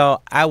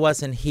 Well, I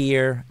wasn't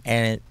here,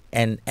 and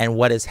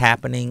what is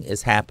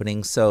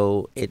happening.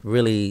 So it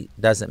really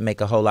doesn't make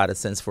a whole lot of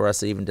sense for us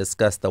to even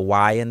discuss the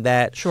why in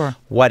that. Sure.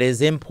 What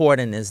is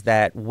important is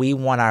that we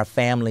want our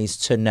families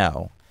to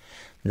know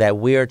that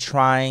we're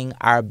trying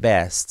our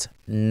best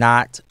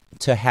not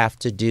to have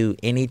to do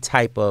any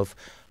type of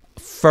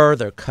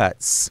further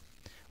cuts.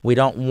 We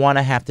don't want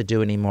to have to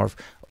do any more,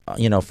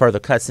 further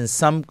cuts.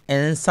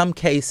 In some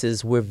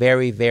cases, we're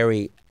very,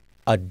 very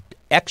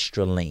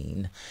extra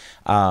lean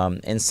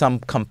in some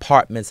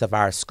compartments of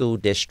our school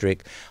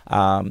district.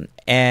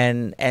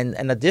 And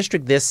a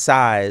district this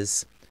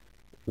size,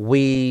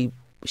 we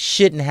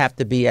shouldn't have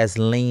to be as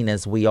lean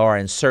as we are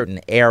in certain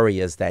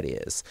areas, that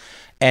is.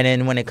 And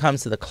then when it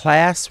comes to the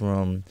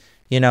classroom,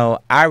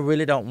 I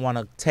really don't want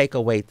to take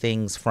away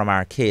things from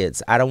our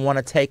kids. I don't want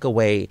to take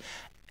away,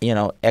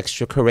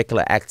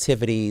 extracurricular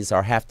activities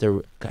or have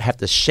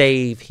to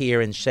shave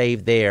here and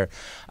shave there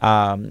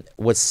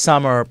with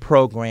summer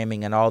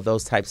programming and all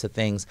those types of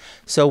things.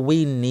 So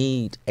we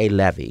need a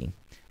levy.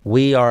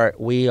 We are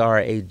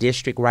a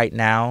district right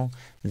now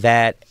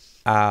that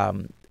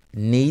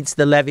needs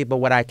the levy, but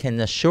what I can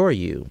assure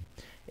you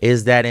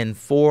is that in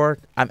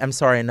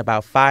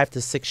about 5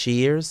 to 6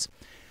 years,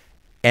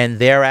 and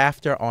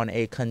thereafter on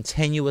a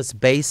continuous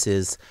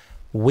basis,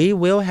 we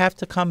will have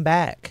to come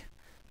back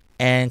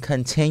and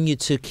continue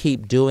to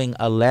keep doing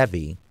a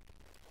levy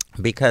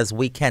because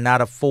we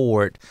cannot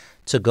afford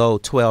to go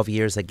 12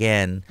 years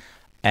again.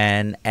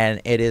 And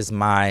it is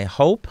my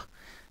hope,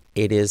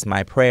 it is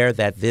my prayer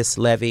that this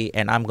levy,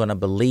 and I'm going to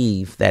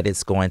believe that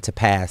it's going to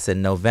pass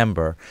in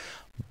November,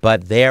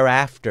 but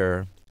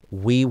thereafter,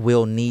 we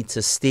will need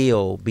to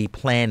still be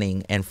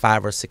planning in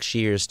 5 or 6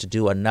 years to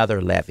do another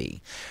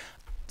levy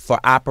for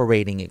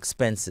operating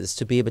expenses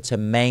to be able to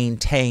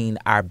maintain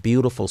our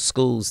beautiful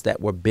schools that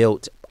were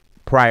built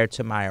prior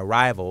to my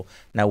arrival.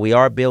 Now, we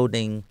are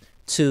building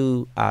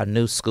 2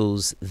 new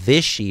schools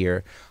this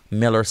year,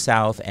 Miller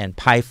South and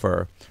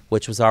Pfeiffer,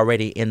 which was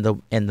already in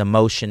the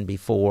motion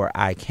before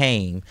I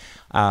came.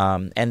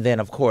 And then,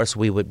 of course,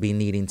 we would be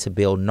needing to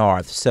build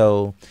North.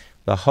 So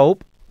the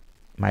hope,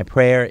 my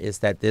prayer is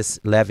that this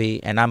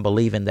levy, and I'm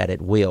believing that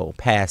it will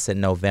pass in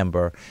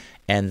November,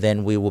 and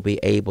then we will be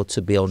able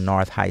to build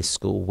North High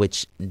School,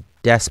 which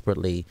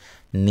desperately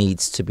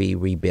needs to be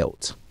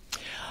rebuilt.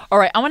 All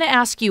right, I want to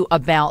ask you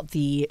about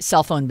the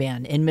cell phone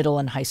ban in middle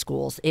and high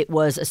schools. It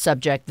was a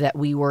subject that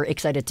we were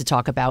excited to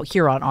talk about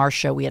here on our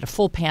show. We had a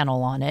full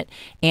panel on it,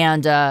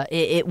 and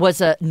it was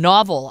a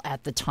novel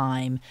at the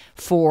time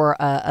for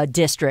a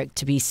district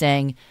to be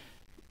saying,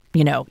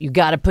 you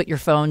got to put your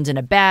phones in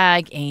a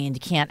bag and you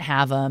can't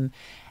have them.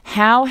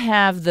 How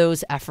have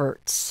those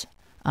efforts,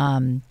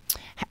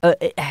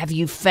 have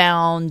you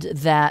found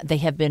that they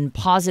have been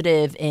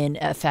positive in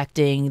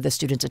affecting the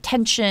students'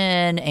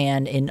 attention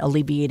and in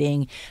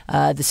alleviating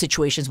the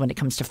situations when it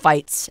comes to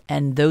fights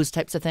and those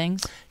types of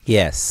things?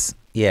 Yes,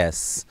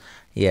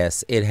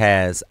 it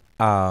has.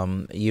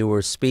 You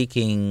were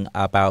speaking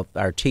about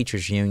our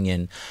teachers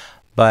union,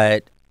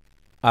 but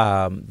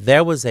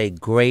there was a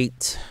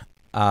great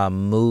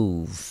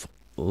move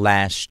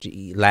last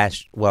year,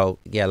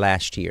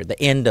 the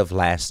end of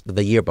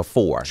the year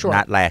before, Sure.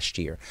 not last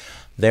year.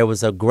 There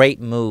was a great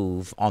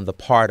move on the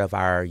part of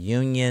our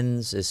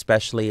unions,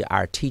 especially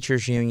our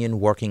teachers union,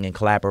 working in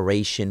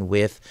collaboration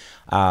with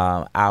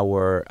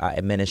our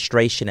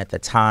administration at the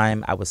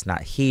time. I was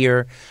not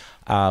here,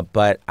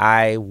 but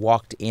I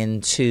walked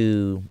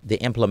into the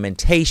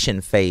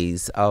implementation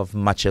phase of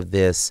much of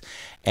this,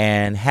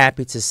 and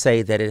happy to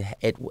say that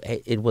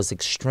it was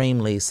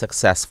extremely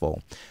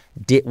successful.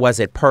 Was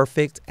it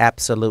perfect?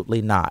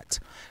 Absolutely not.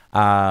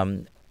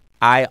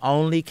 I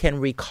only can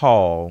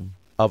recall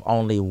of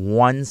only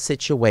one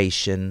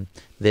situation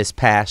this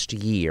past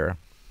year,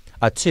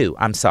 this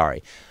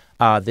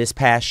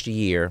past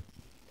year,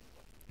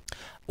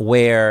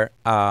 where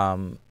a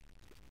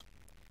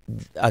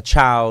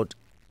child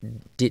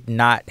did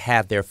not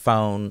have their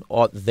phone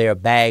or their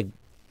bag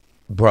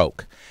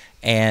broke,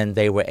 and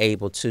they were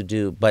able to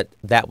do, but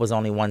that was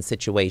only one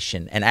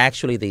situation. And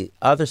actually the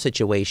other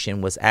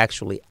situation was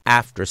actually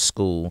after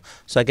school.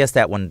 So I guess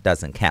that one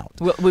doesn't count.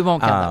 We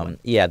won't count that one.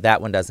 Yeah,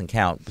 that one doesn't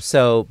count.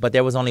 So, but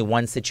there was only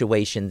one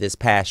situation this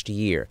past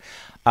year.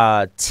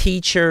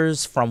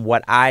 Teachers, from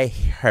what I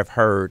have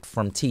heard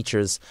from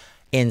teachers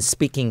in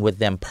speaking with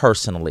them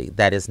personally,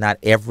 that is not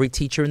every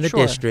teacher in the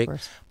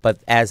district, but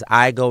as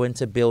I go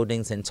into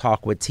buildings and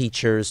talk with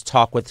teachers,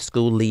 talk with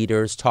school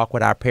leaders, talk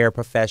with our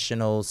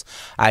paraprofessionals,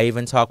 I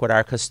even talk with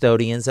our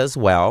custodians as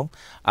well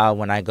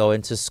when I go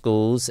into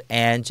schools,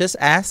 and just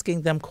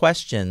asking them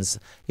questions.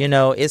 You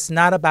know, it's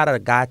not about a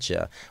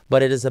gotcha,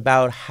 but it is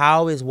about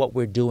how is what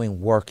we're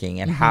doing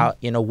working, and how,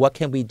 what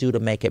can we do to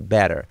make it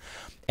better.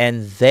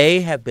 And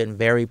they have been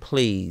very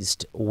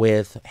pleased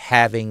with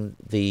having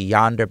the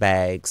Yonder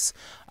bags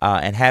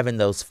and having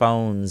those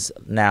phones.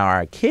 Now,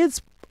 our kids,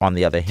 on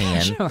the other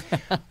hand,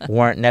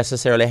 weren't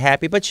necessarily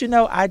happy. But,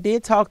 I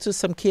did talk to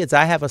some kids.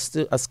 I have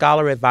a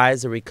scholar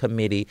advisory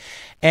committee,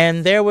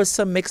 and there was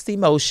some mixed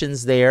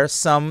emotions there.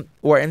 Some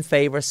were in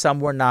favor, some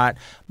were not.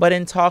 But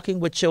in talking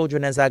with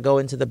children as I go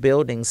into the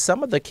building,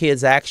 some of the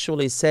kids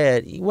actually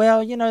said,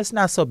 well, it's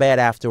not so bad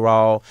after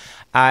all.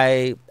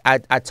 I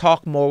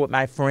talk more with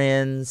my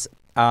friends.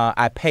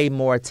 I pay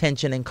more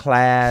attention in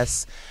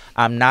class.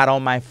 I'm not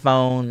on my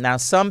phone. Now,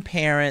 some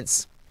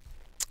parents,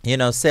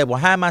 said, well,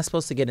 how am I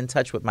supposed to get in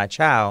touch with my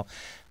child?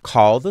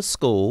 Call the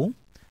school.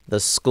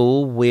 The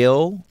school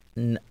will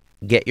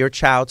get your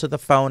child to the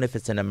phone. If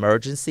it's an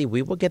emergency,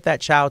 we will get that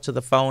child to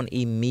the phone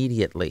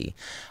immediately.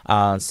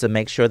 So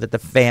make sure that the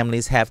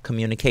families have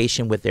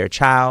communication with their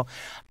child.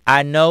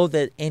 I know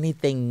that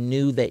anything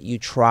new that you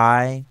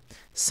try,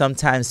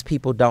 sometimes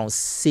people don't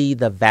see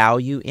the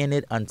value in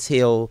it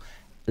until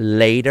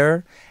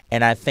later.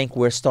 And I think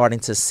we're starting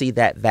to see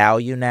that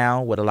value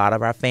now with a lot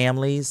of our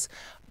families.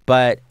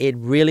 But it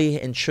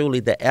really and truly,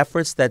 the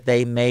efforts that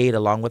they made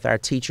along with our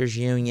teachers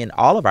union,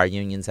 all of our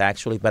unions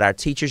actually, but our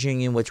teachers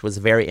union, which was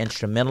very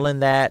instrumental in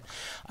that,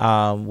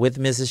 with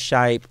Mrs.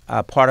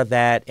 Shipe, part of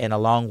that, and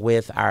along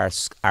with our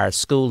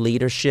school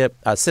leadership,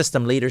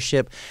 system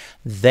leadership,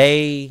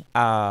 we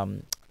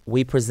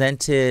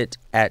presented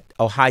at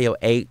Ohio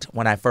 8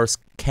 when I first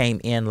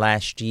came in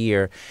last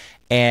year.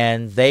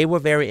 And they were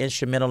very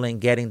instrumental in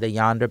getting the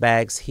Yonder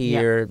bags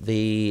here,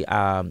 the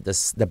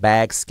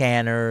bag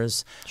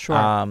scanners,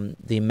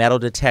 the metal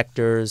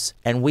detectors,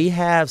 and we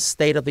have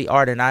state of the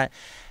art.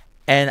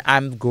 And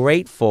I'm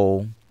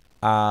grateful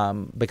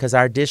because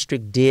our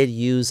district did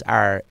use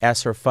our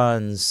ESSER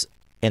funds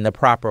in the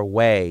proper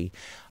way.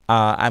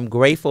 I'm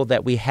grateful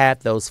that we had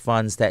those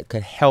funds that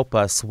could help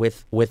us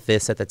with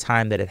this at the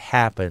time that it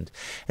happened.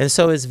 And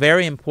so it's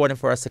very important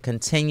for us to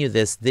continue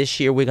this. This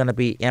year, we're going to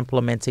be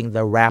implementing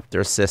the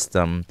Raptor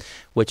system,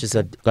 which is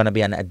going to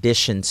be an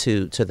addition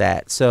to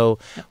that. So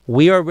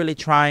we are really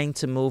trying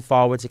to move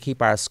forward to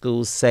keep our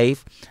schools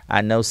safe.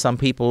 I know some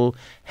people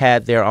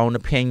had their own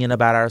opinion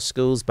about our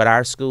schools, but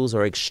our schools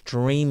are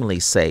extremely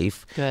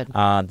safe. Good.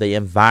 The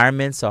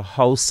environments are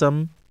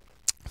wholesome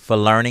for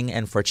learning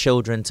and for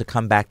children to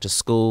come back to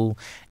school,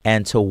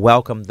 and to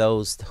welcome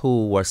those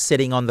who were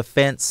sitting on the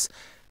fence.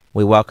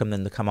 We welcome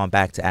them to come on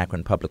back to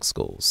Akron Public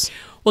Schools.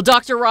 Well,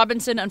 Dr.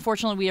 Robinson,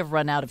 unfortunately, we have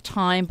run out of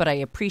time, but I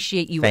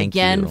appreciate you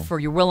again for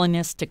your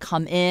willingness to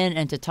come in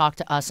and to talk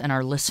to us and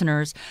our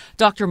listeners.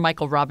 Dr.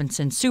 Michael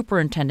Robinson,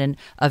 Superintendent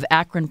of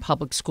Akron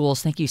Public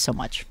Schools, thank you so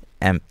much.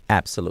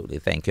 Absolutely.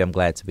 Thank you. I'm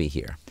glad to be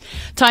here.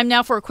 Time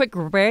now for a quick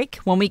break.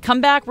 When we come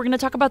back, we're going to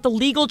talk about the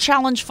legal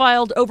challenge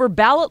filed over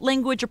ballot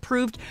language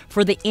approved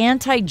for the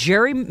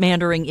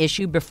anti-gerrymandering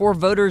issue before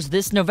voters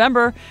this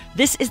November.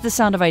 This is The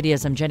Sound of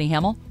Ideas. I'm Jenny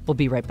Hamill. We'll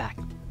be right back.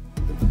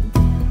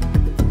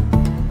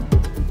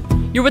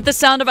 You're with The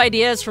Sound of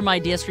Ideas from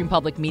Ideastream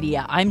Public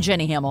Media. I'm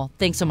Jenny Hamill.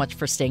 Thanks so much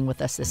for staying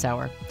with us this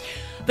hour.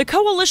 The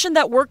coalition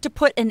that worked to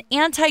put an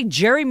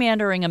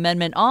anti-gerrymandering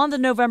amendment on the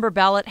November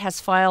ballot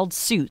has filed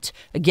suit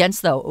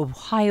against the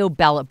Ohio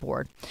Ballot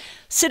Board.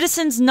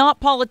 Citizens, not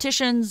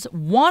politicians,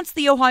 wants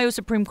the Ohio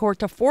Supreme Court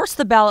to force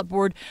the ballot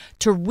board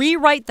to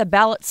rewrite the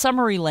ballot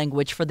summary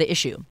language for the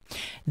issue.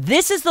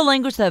 This is the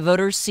language that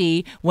voters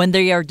see when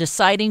they are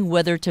deciding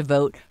whether to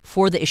vote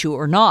for the issue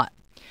or not.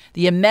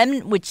 The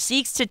amendment, which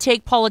seeks to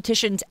take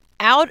politicians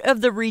out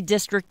of the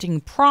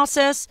redistricting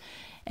process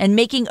and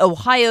making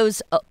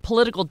Ohio's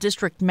political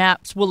district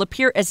maps, will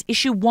appear as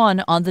issue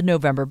 1 on the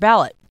November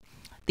ballot.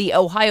 The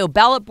Ohio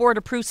Ballot Board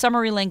approved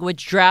summary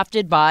language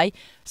drafted by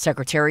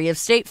Secretary of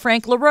State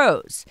Frank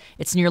Loew.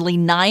 It's nearly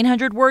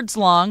 900 words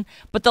long,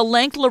 but the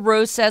length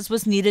Loew says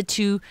was needed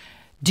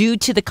due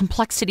to the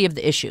complexity of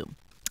the issue.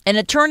 An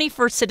attorney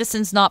for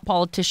Citizens Not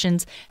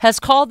Politicians has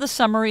called the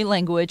summary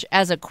language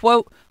as a,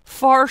 quote,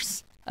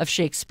 farce of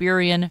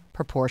Shakespearean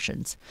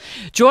proportions.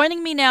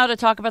 Joining me now to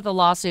talk about the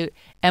lawsuit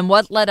and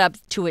what led up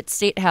to its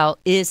State House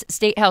is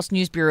State House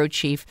News Bureau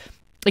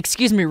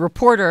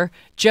reporter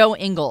Joe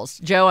Ingles.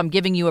 Joe, I'm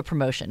giving you a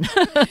promotion.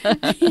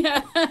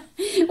 Yeah.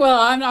 Well,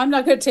 I'm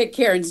not going to take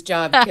Karen's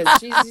job because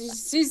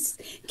she's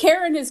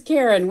Karen is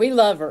Karen. We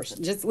love her.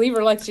 Just leave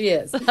her like she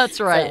is.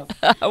 That's right.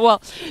 So,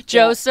 well,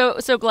 Joe, yeah.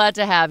 So glad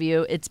to have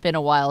you. It's been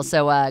a while,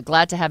 so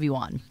glad to have you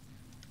on.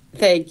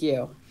 Thank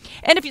you.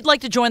 And if you'd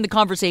like to join the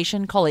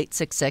conversation, call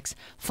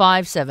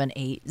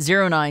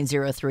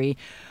 866-578-0903.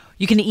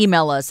 You can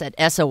email us at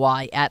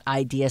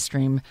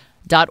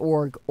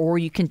soi@ideastream.org, or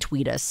you can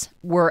tweet us.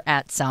 We're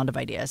at Sound of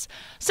Ideas.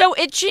 So,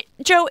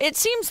 Joe, it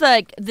seems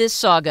like this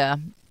saga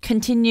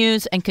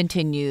continues and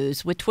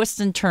continues with twists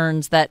and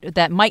turns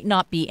that might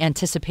not be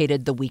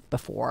anticipated the week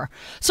before.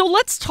 So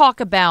let's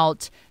talk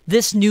about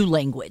this new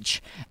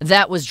language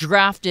that was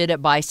drafted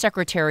by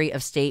Secretary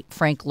of State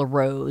Frank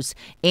Loew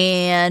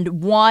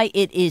and why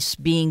it is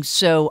being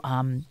so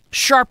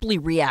sharply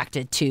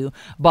reacted to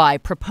by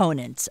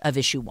proponents of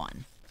Issue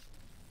 1.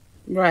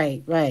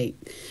 Right.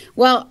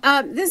 Well,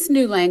 this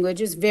new language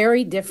is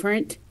very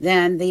different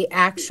than the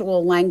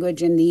actual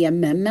language in the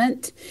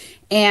amendment.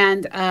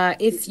 And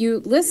if you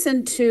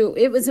listen to,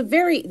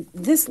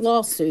 this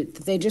lawsuit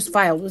that they just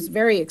filed was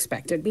very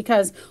expected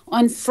because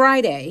on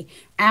Friday,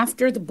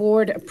 after the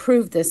board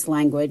approved this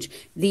language,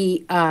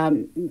 the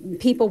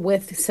people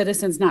with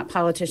Citizens Not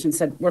Politicians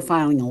said, we're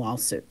filing a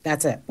lawsuit.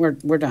 That's it.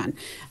 We're done.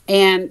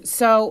 And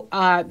so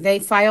they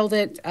filed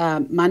it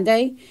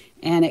Monday,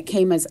 and it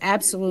came as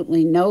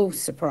absolutely no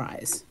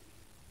surprise.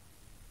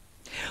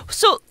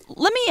 So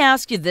let me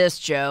ask you this,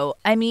 Joe.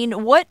 I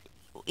mean, what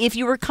if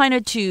you were kind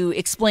of to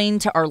explain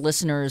to our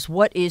listeners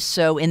what is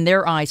so, in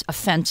their eyes,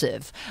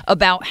 offensive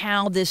about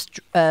how this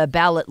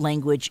ballot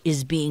language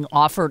is being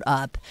offered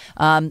up?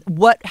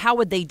 How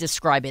would they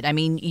describe it? I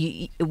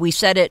mean, we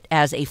said it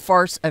as a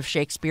farce of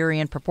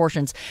Shakespearean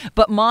proportions,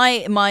 but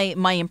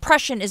my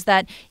impression is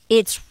that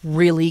it's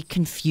really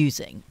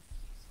confusing.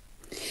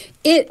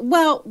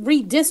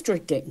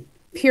 Redistricting,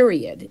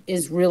 period,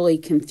 is really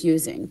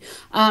confusing.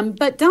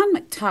 But Don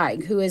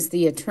McTighe, who is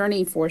the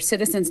attorney for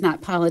Citizens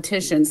Not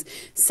Politicians,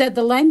 said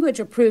the language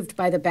approved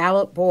by the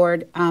ballot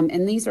board,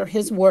 and these are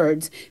his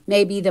words,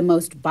 may be the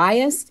most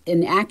biased,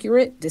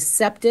 inaccurate,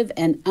 deceptive,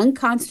 and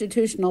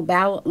unconstitutional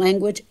ballot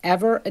language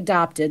ever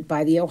adopted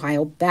by the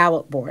Ohio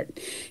Ballot Board.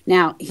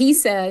 Now, he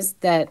says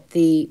that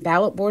the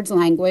ballot board's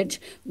language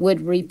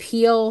would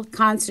repeal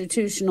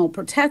constitutional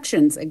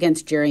protections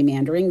against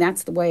gerrymandering.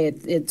 That's the way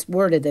it's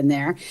worded in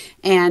there,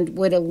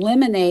 and would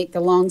eliminate the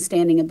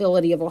longstanding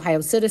ability of Ohio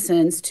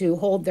citizens to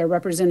hold their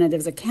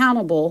representatives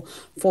accountable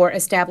for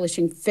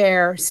establishing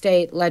fair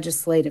state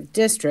legislative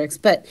districts.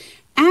 But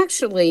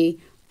actually,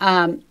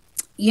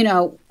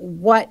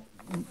 what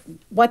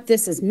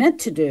this is meant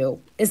to do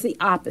is the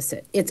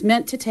opposite. It's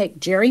meant to take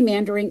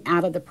gerrymandering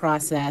out of the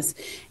process,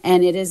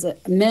 and it is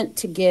meant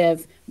to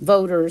give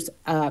voters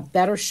a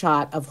better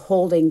shot of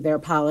holding their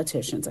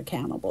politicians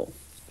accountable.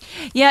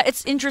 Yeah,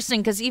 it's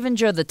interesting because even,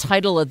 Joe, the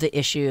title of the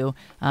issue,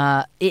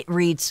 it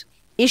reads,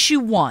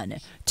 Issue 1,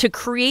 to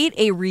create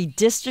a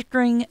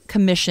redistricting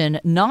commission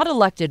not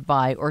elected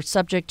by or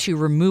subject to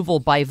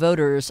removal by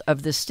voters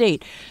of the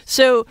state.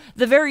 So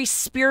the very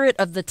spirit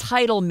of the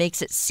title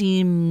makes it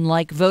seem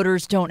like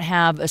voters don't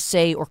have a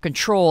say or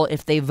control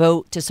if they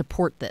vote to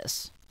support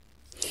this.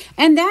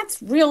 And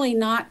that's really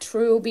not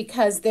true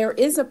because there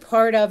is a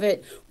part of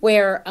it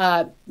where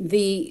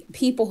the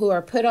people who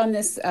are put on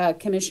this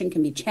commission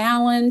can be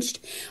challenged.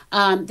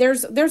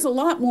 There's a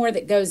lot more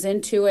that goes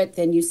into it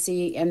than you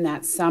see in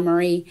that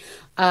summary.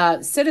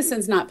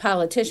 Citizens Not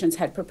Politicians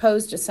had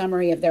proposed a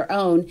summary of their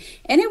own,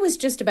 and it was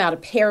just about a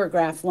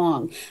paragraph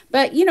long.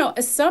 But,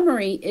 a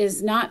summary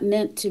is not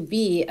meant to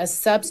be a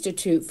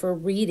substitute for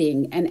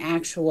reading an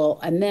actual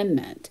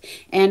amendment.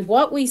 And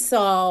what we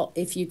saw,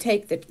 if you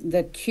take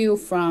the cue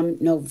from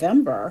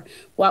November,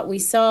 what we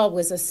saw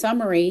was a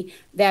summary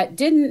that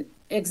didn't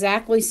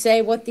exactly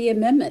say what the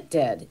amendment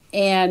did.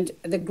 And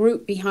the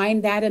group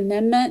behind that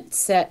amendment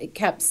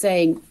kept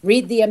saying,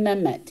 read the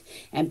amendment,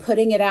 and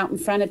putting it out in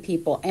front of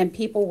people. And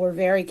people were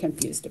very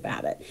confused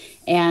about it.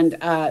 And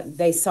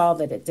they saw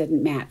that it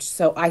didn't match.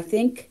 So I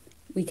think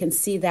we can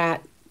see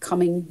that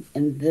coming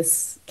in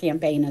this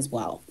campaign as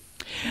well.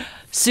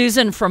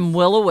 Susan from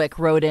Willowick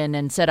wrote in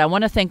and said, I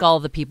want to thank all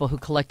of the people who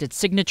collected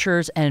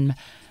signatures and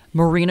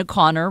Maureen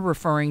O'Connor,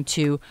 referring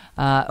to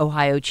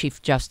Ohio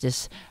Chief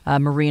Justice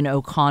Maureen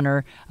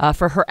O'Connor,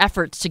 for her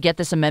efforts to get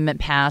this amendment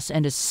passed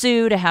and to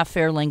sue to have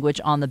fair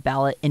language on the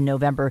ballot in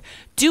November.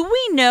 Do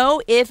we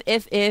know if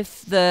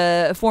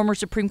the former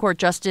Supreme Court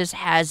Justice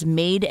has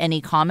made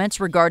any comments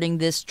regarding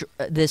this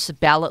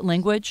ballot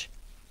language?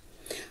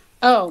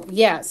 Oh,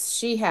 yes,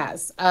 she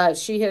has.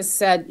 She has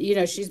said,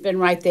 she's been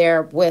right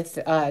there with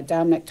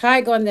Dominic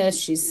Teig on this.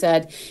 She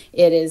said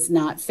it is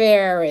not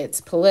fair, it's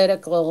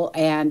political,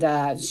 and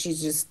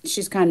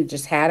she's kind of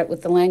just had it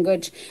with the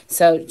language.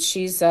 So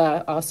she's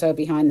also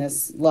behind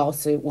this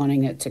lawsuit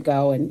wanting it to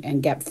go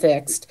and get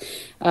fixed.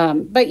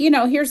 But,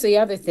 here's the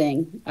other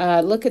thing.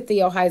 Look at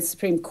the Ohio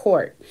Supreme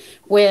Court.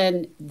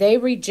 When they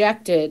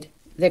rejected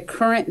the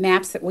current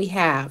maps that we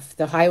have,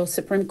 the Ohio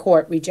Supreme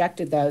Court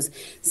rejected those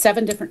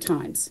 7 different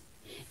times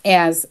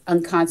as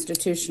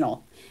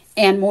unconstitutional.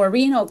 And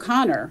Maureen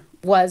O'Connor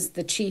was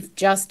the Chief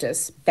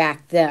Justice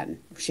back then.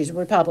 She's a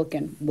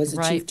Republican, was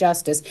a Chief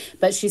Justice,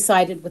 but she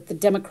sided with the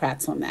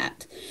Democrats on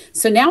that.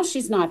 So now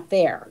she's not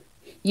there.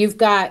 You've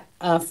got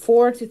a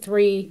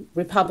 4-3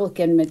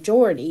 Republican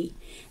majority,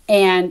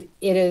 and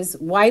it is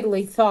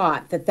widely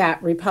thought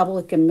that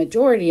Republican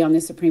majority on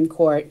the Supreme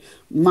Court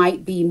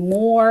might be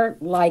more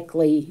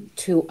likely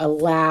to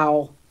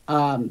allow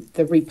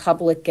the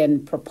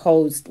Republican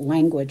proposed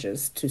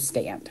languages to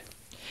stand.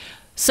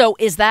 So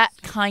is that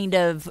kind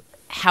of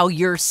how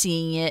you're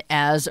seeing it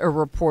as a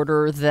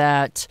reporter,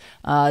 that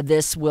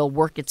this will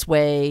work its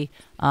way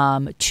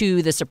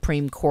to the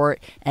Supreme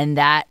Court, and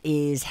that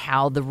is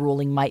how the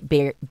ruling might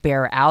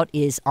bear out,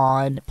 is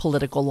on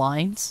political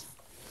lines?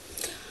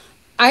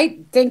 I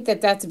think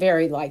that's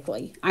very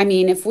likely. I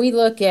mean, if we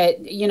look at,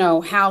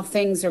 how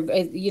things are,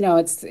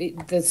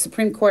 the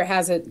Supreme Court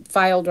has it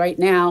filed right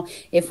now.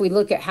 If we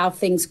look at how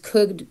things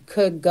could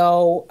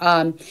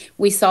go,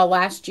 we saw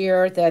last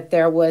year that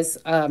there was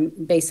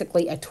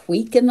basically a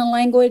tweak in the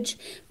language,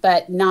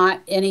 but not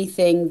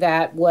anything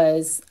that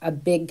was a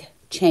big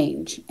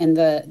change in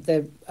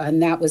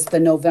and that was the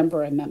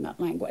November amendment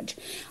language.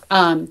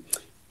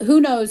 Who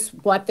knows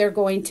what they're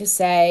going to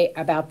say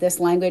about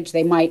this language?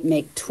 They might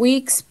make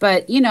tweaks,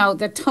 but,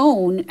 the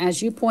tone,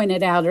 as you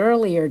pointed out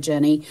earlier,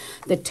 Jenny,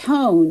 the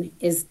tone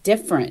is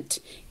different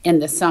in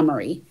the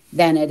summary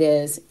than it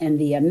is in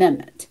the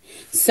amendment.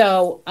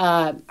 So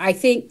I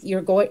think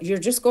you're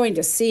just going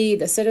to see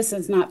the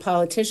citizens, not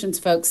politicians,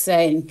 folks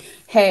saying,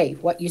 hey,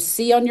 what you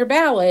see on your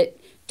ballot,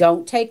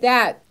 don't take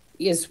that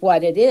is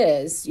what it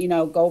is.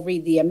 Go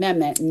read the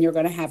amendment, and you're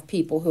going to have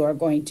people who are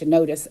going to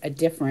notice a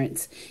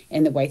difference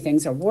in the way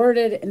things are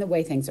worded and the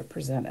way things are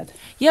presented.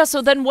 Yeah,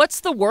 so then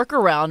what's the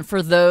workaround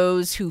for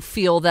those who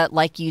feel that,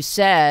 like you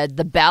said,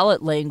 the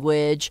ballot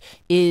language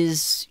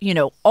is,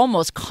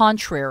 almost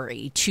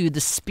contrary to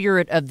the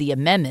spirit of the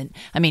amendment?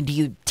 I mean, do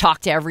you talk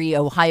to every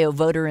Ohio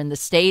voter in the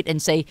state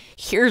and say,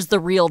 here's the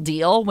real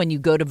deal when you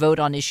go to vote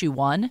on issue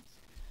 1?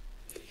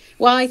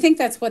 Well, I think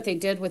that's what they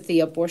did with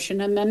the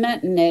abortion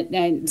amendment,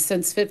 and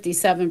since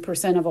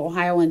 57% of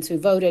Ohioans who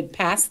voted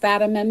passed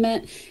that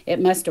amendment,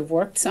 it must have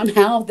worked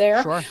somehow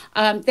there. Sure.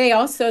 They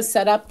also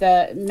set up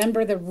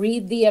the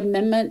Read the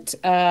Amendment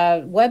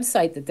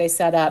website that they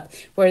set up,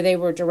 where they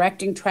were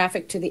directing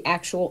traffic to the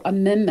actual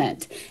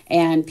amendment,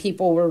 and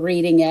people were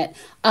reading it.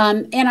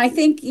 And I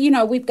think,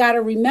 we've got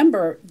to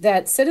remember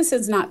that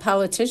Citizens Not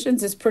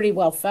Politicians is pretty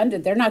well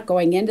funded. They're not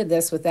going into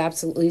this with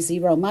absolutely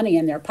zero money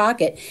in their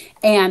pocket,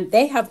 and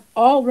they have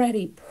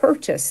already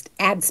purchased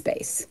ad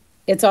space.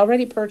 It's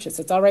already purchased.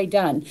 It's already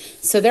done.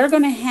 So they're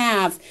going to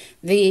have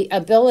the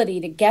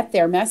ability to get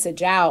their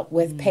message out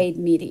with paid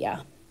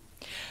media.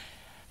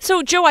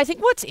 So, Joe, I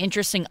think what's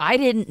interesting, I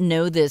didn't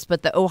know this,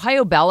 but the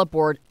Ohio Ballot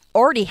Board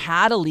already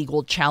had a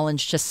legal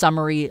challenge to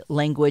summary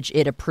language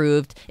it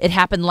approved. It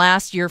happened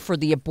last year for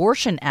the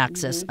Abortion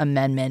Access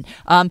Amendment.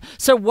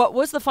 So what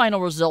was the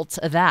final result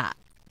of that?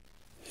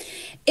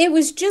 It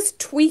was just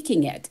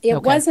tweaking it.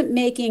 It wasn't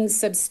making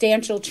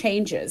substantial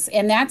changes.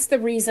 And that's the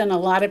reason a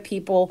lot of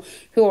people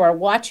who are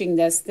watching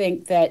this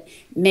think that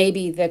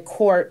maybe the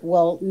court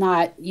will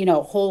not,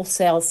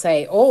 wholesale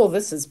say, oh,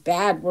 this is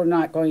bad. We're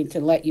not going to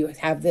let you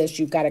have this.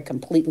 You've got to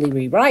completely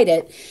rewrite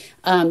it.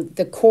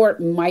 The court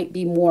might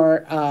be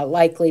more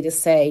likely to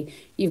say,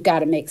 you've got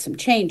to make some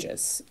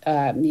changes.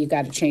 You've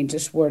got to change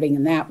this wording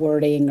and that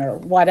wording or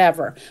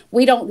whatever.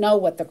 We don't know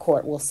what the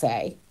court will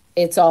say.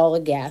 It's all a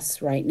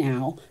guess right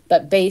now,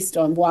 but based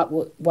on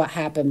what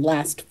happened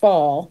last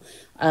fall,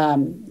 I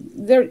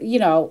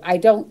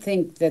don't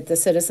think that the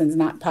Citizens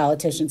Not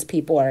Politicians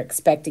people are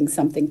expecting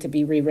something to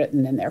be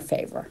rewritten in their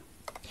favor.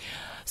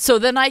 So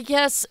then I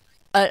guess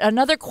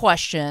another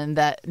question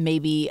that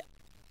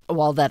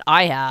that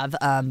I have,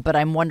 but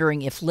I'm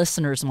wondering if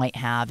listeners might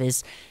have,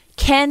 is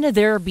can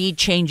there be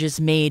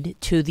changes made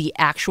to the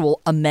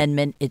actual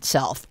amendment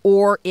itself?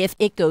 Or if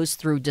it goes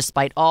through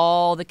despite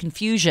all the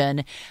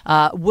confusion,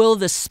 will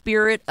the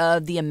spirit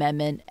of the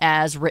amendment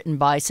as written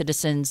by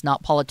Citizens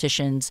Not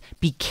Politicians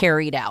be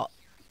carried out?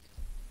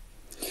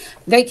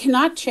 They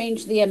cannot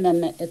change the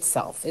amendment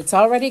itself. It's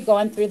already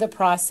gone through the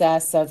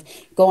process of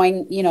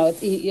going,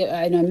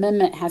 an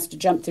amendment has to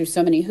jump through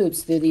so many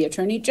hoops through the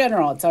Attorney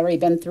General. It's already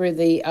been through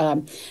the,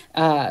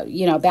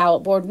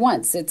 ballot board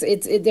once.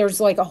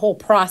 There's like a whole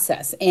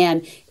process.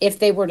 And if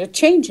they were to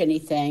change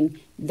anything,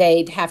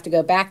 they'd have to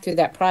go back through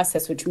that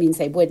process, which means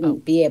they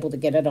wouldn't be able to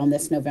get it on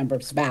this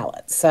November's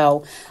ballot.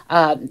 So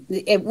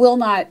it will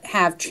not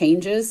have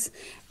changes.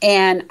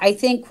 And I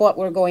think what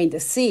we're going to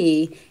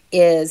see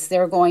is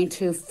they're going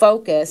to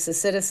focus, the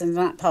citizens,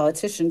 not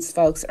politicians,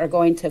 folks, are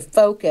going to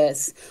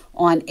focus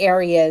on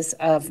areas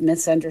of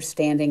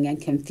misunderstanding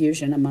and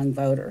confusion among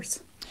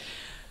voters.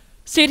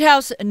 State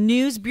House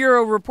News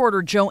Bureau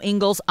reporter Joe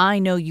Ingles, I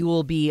know you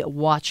will be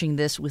watching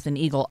this with an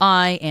eagle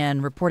eye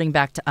and reporting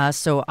back to us.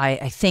 So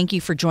I thank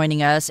you for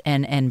joining us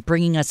and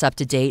bringing us up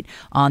to date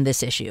on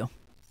this issue.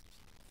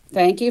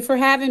 Thank you for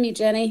having me,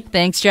 Jenny.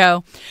 Thanks,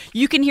 Joe.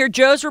 You can hear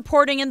Joe's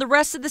reporting and the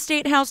rest of the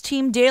State House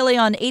team daily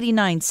on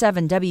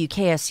 89.7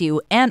 WKSU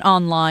and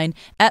online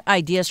at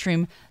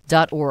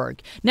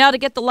Ideastream.org. Now, to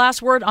get the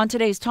last word on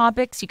today's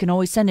topics, you can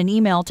always send an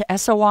email to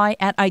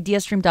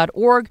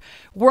soi@Ideastream.org.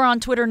 We're on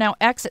Twitter, now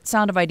X, at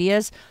Sound of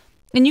Ideas.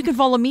 And you can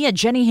follow me at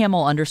Jenny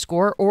Hamill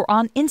 _ or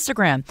on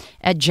Instagram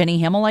at Jenny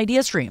Hamill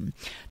Ideastream.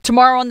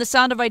 Tomorrow on the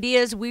Sound of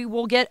Ideas, we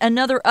will get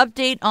another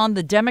update on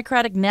the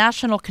Democratic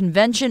National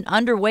Convention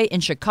underway in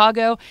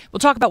Chicago.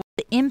 We'll talk about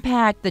what the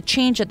impact the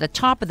change at the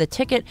top of the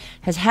ticket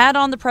has had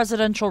on the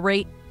presidential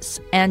race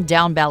and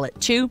down ballot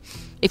too.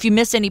 If you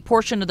missed any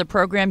portion of the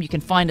program, you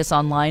can find us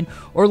online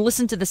or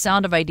listen to the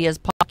Sound of Ideas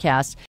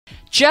podcast.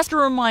 Just a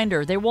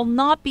reminder, there will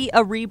not be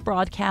a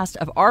rebroadcast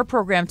of our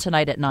program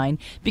tonight at 9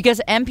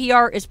 because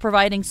NPR is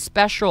providing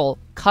special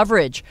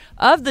coverage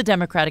of the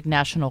Democratic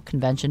National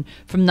Convention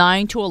from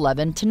 9 to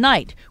 11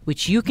 tonight,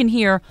 which you can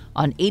hear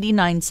on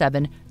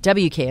 89.7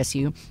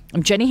 WKSU.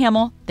 I'm Jenny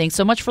Hamill. Thanks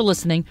so much for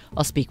listening.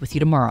 I'll speak with you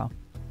tomorrow.